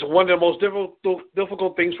is one of the most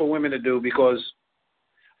difficult things for women to do because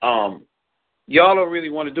y'all don't really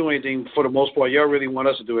want to do anything for the most part. Y'all really want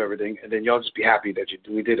us to do everything, and then y'all just be happy that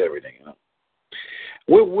we did everything.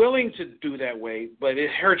 We're willing to do that way, but it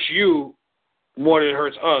hurts you more than it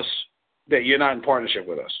hurts us that you're not in partnership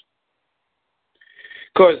with us.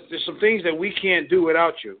 Because there's some things that we can't do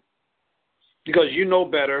without you because you know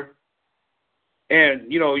better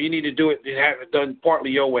and, you need to do it and have it done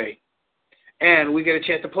partly your way. And we get a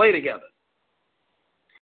chance to play together.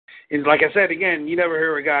 And like I said, again, you never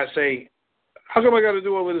hear a guy say, how come I got to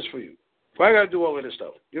do all of this for you? Why I got to do all of this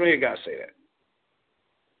stuff? You don't hear guys say that.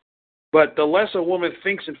 But the less a woman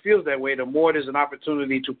thinks and feels that way, the more there's an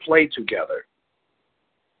opportunity to play together.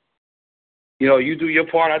 You do your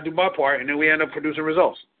part, I do my part, and then we end up producing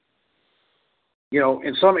results.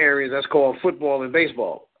 In some areas that's called football and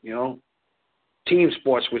baseball, team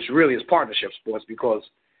sports, which really is partnership sports because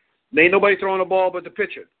there ain't nobody throwing the ball but the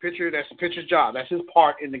pitcher. That's the pitcher's job. That's his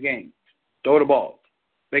part in the game. Throw the ball.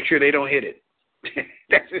 Make sure they don't hit it.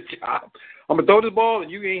 That's his job. I'm going to throw this ball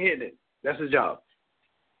and you ain't hitting it. That's his job.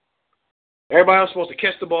 Everybody else is supposed to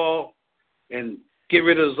catch the ball and get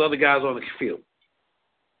rid of those other guys on the field.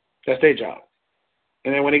 That's their job.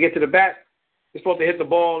 And then when they get to the bat, they're supposed to hit the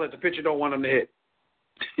ball that the pitcher don't want them to hit.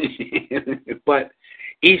 But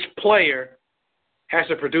each player has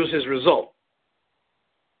to produce his result.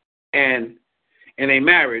 And in a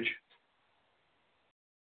marriage,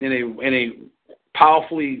 in a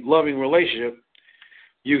powerfully loving relationship,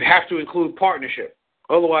 you have to include partnership.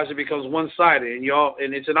 Otherwise, it becomes one-sided,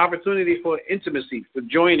 and it's an opportunity for intimacy, for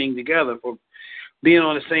joining together, for being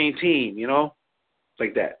on the same team,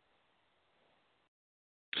 like that.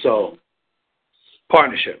 So,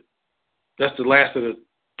 partnership. That's the last of the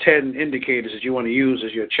 10 indicators that you want to use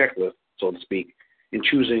as your checklist, so to speak, in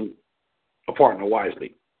choosing a partner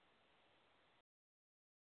wisely.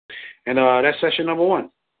 And that's session number 1.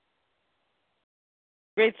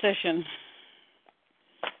 Great session.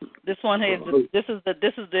 This one here, this is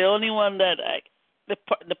the only one that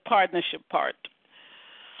the partnership part.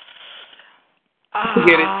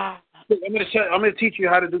 Get it. I'm going to teach you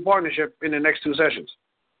how to do partnership in the next 2 sessions.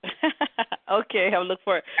 Okay, I'll look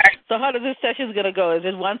for it. So how does this session going to go? Is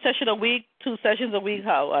it 1 session a week, 2 sessions a week?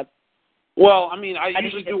 How? Well, I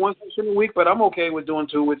usually do 1 session a week, but I'm okay with doing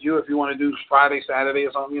 2 with you if you want to do Friday, Saturday,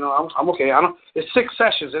 or something. I'm okay. It's 6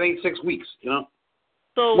 sessions. It ain't 6 weeks.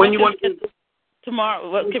 So when you want to do tomorrow?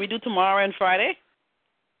 What can we do tomorrow and Friday?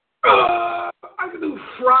 I can do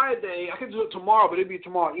Friday. I can do it tomorrow, but it'd be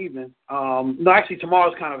tomorrow evening. No, actually,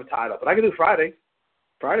 tomorrow's kind of tied up, but I can do Friday.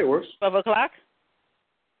 Friday works. 12 o'clock?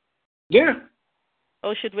 Yeah.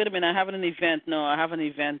 Oh, shit, wait a minute. I have an event. No, I have an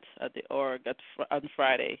event at the org on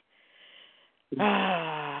Friday.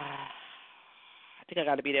 I think I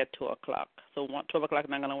got to be there at 2 o'clock. So 12 o'clock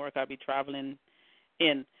not going to work. I'll be traveling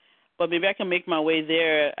in. But maybe I can make my way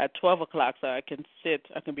there at 12 o'clock so I can sit.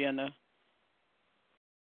 I can be on the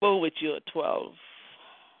phone with you at 12.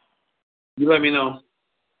 You let me know.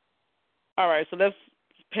 All right, so let's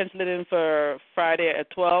pencil it in for Friday at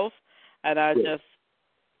 12, and I'll just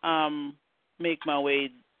make my way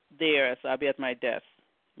there, so I'll be at my desk,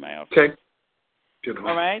 my office. Okay. Beautiful.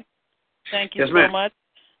 All right. Thank you so much.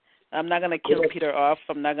 I'm not gonna kill Peter off.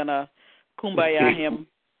 I'm not gonna kumbaya him.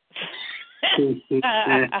 Listen,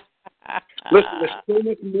 there's so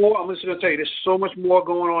much more. I'm just going to tell you, there's so much more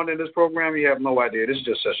going on in this program. You have no idea. This is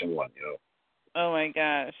just session 1, you know. Oh, my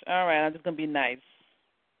gosh. All right. I'm just going to be nice.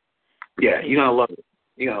 Yeah, you're going to love it.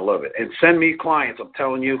 You're going to love it. And send me clients, I'm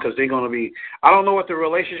telling you, because they're going to be – I don't know what the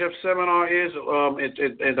relationship seminar is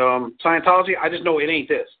in Scientology. I just know it ain't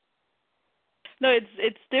this. No,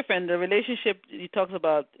 it's different. The relationship he talks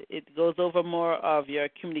about, it goes over more of your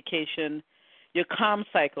communication, your calm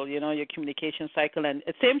cycle, you know, your communication cycle. And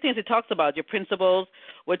the same things it talks about, your principles,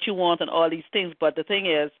 what you want, and all these things. But the thing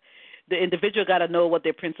is, the individual got to know what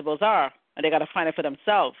their principles are, and they got to find it for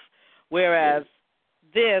themselves. Whereas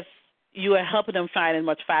this, you are helping them find it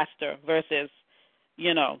much faster versus,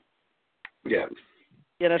 you know. Yeah.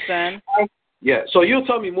 You understand? Yeah. So you'll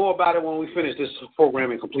tell me more about it when we finish this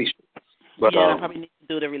program in completion. But, I probably need to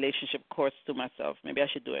do the relationship course to myself. Maybe I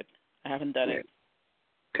should do it. I haven't done it.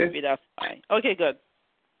 Okay. Maybe that's fine. Okay, good.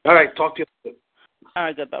 All right. Talk to you. All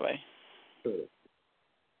right, good. Bye-bye. Good.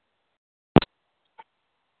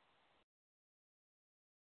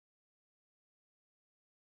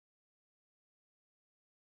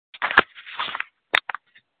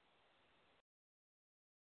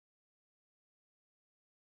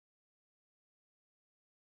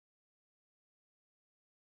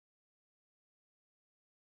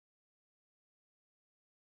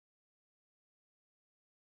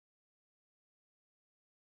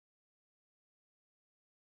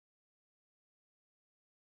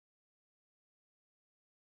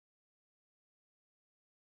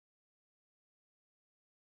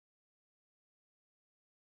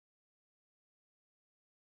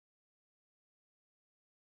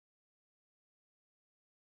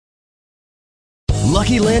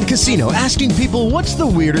 Lucky Land Casino, asking people, what's the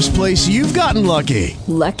weirdest place you've gotten lucky?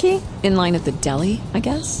 Lucky? In line at the deli, I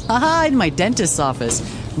guess? Aha, in my dentist's office.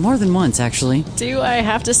 More than once, actually. Do I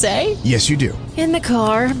have to say? Yes, you do. In the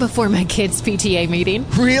car before my kids' PTA meeting.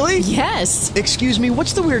 Really? Yes. Excuse me,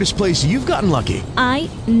 what's the weirdest place you've gotten lucky? I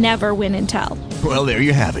never win and tell. Well, there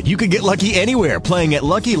you have it. You can get lucky anywhere, playing at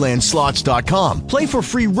LuckyLandSlots.com. Play for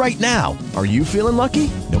free right now. Are you feeling lucky?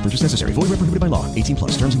 No purchase necessary. Void where prohibited by law.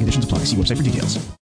 18+. Terms and conditions apply. See website for details.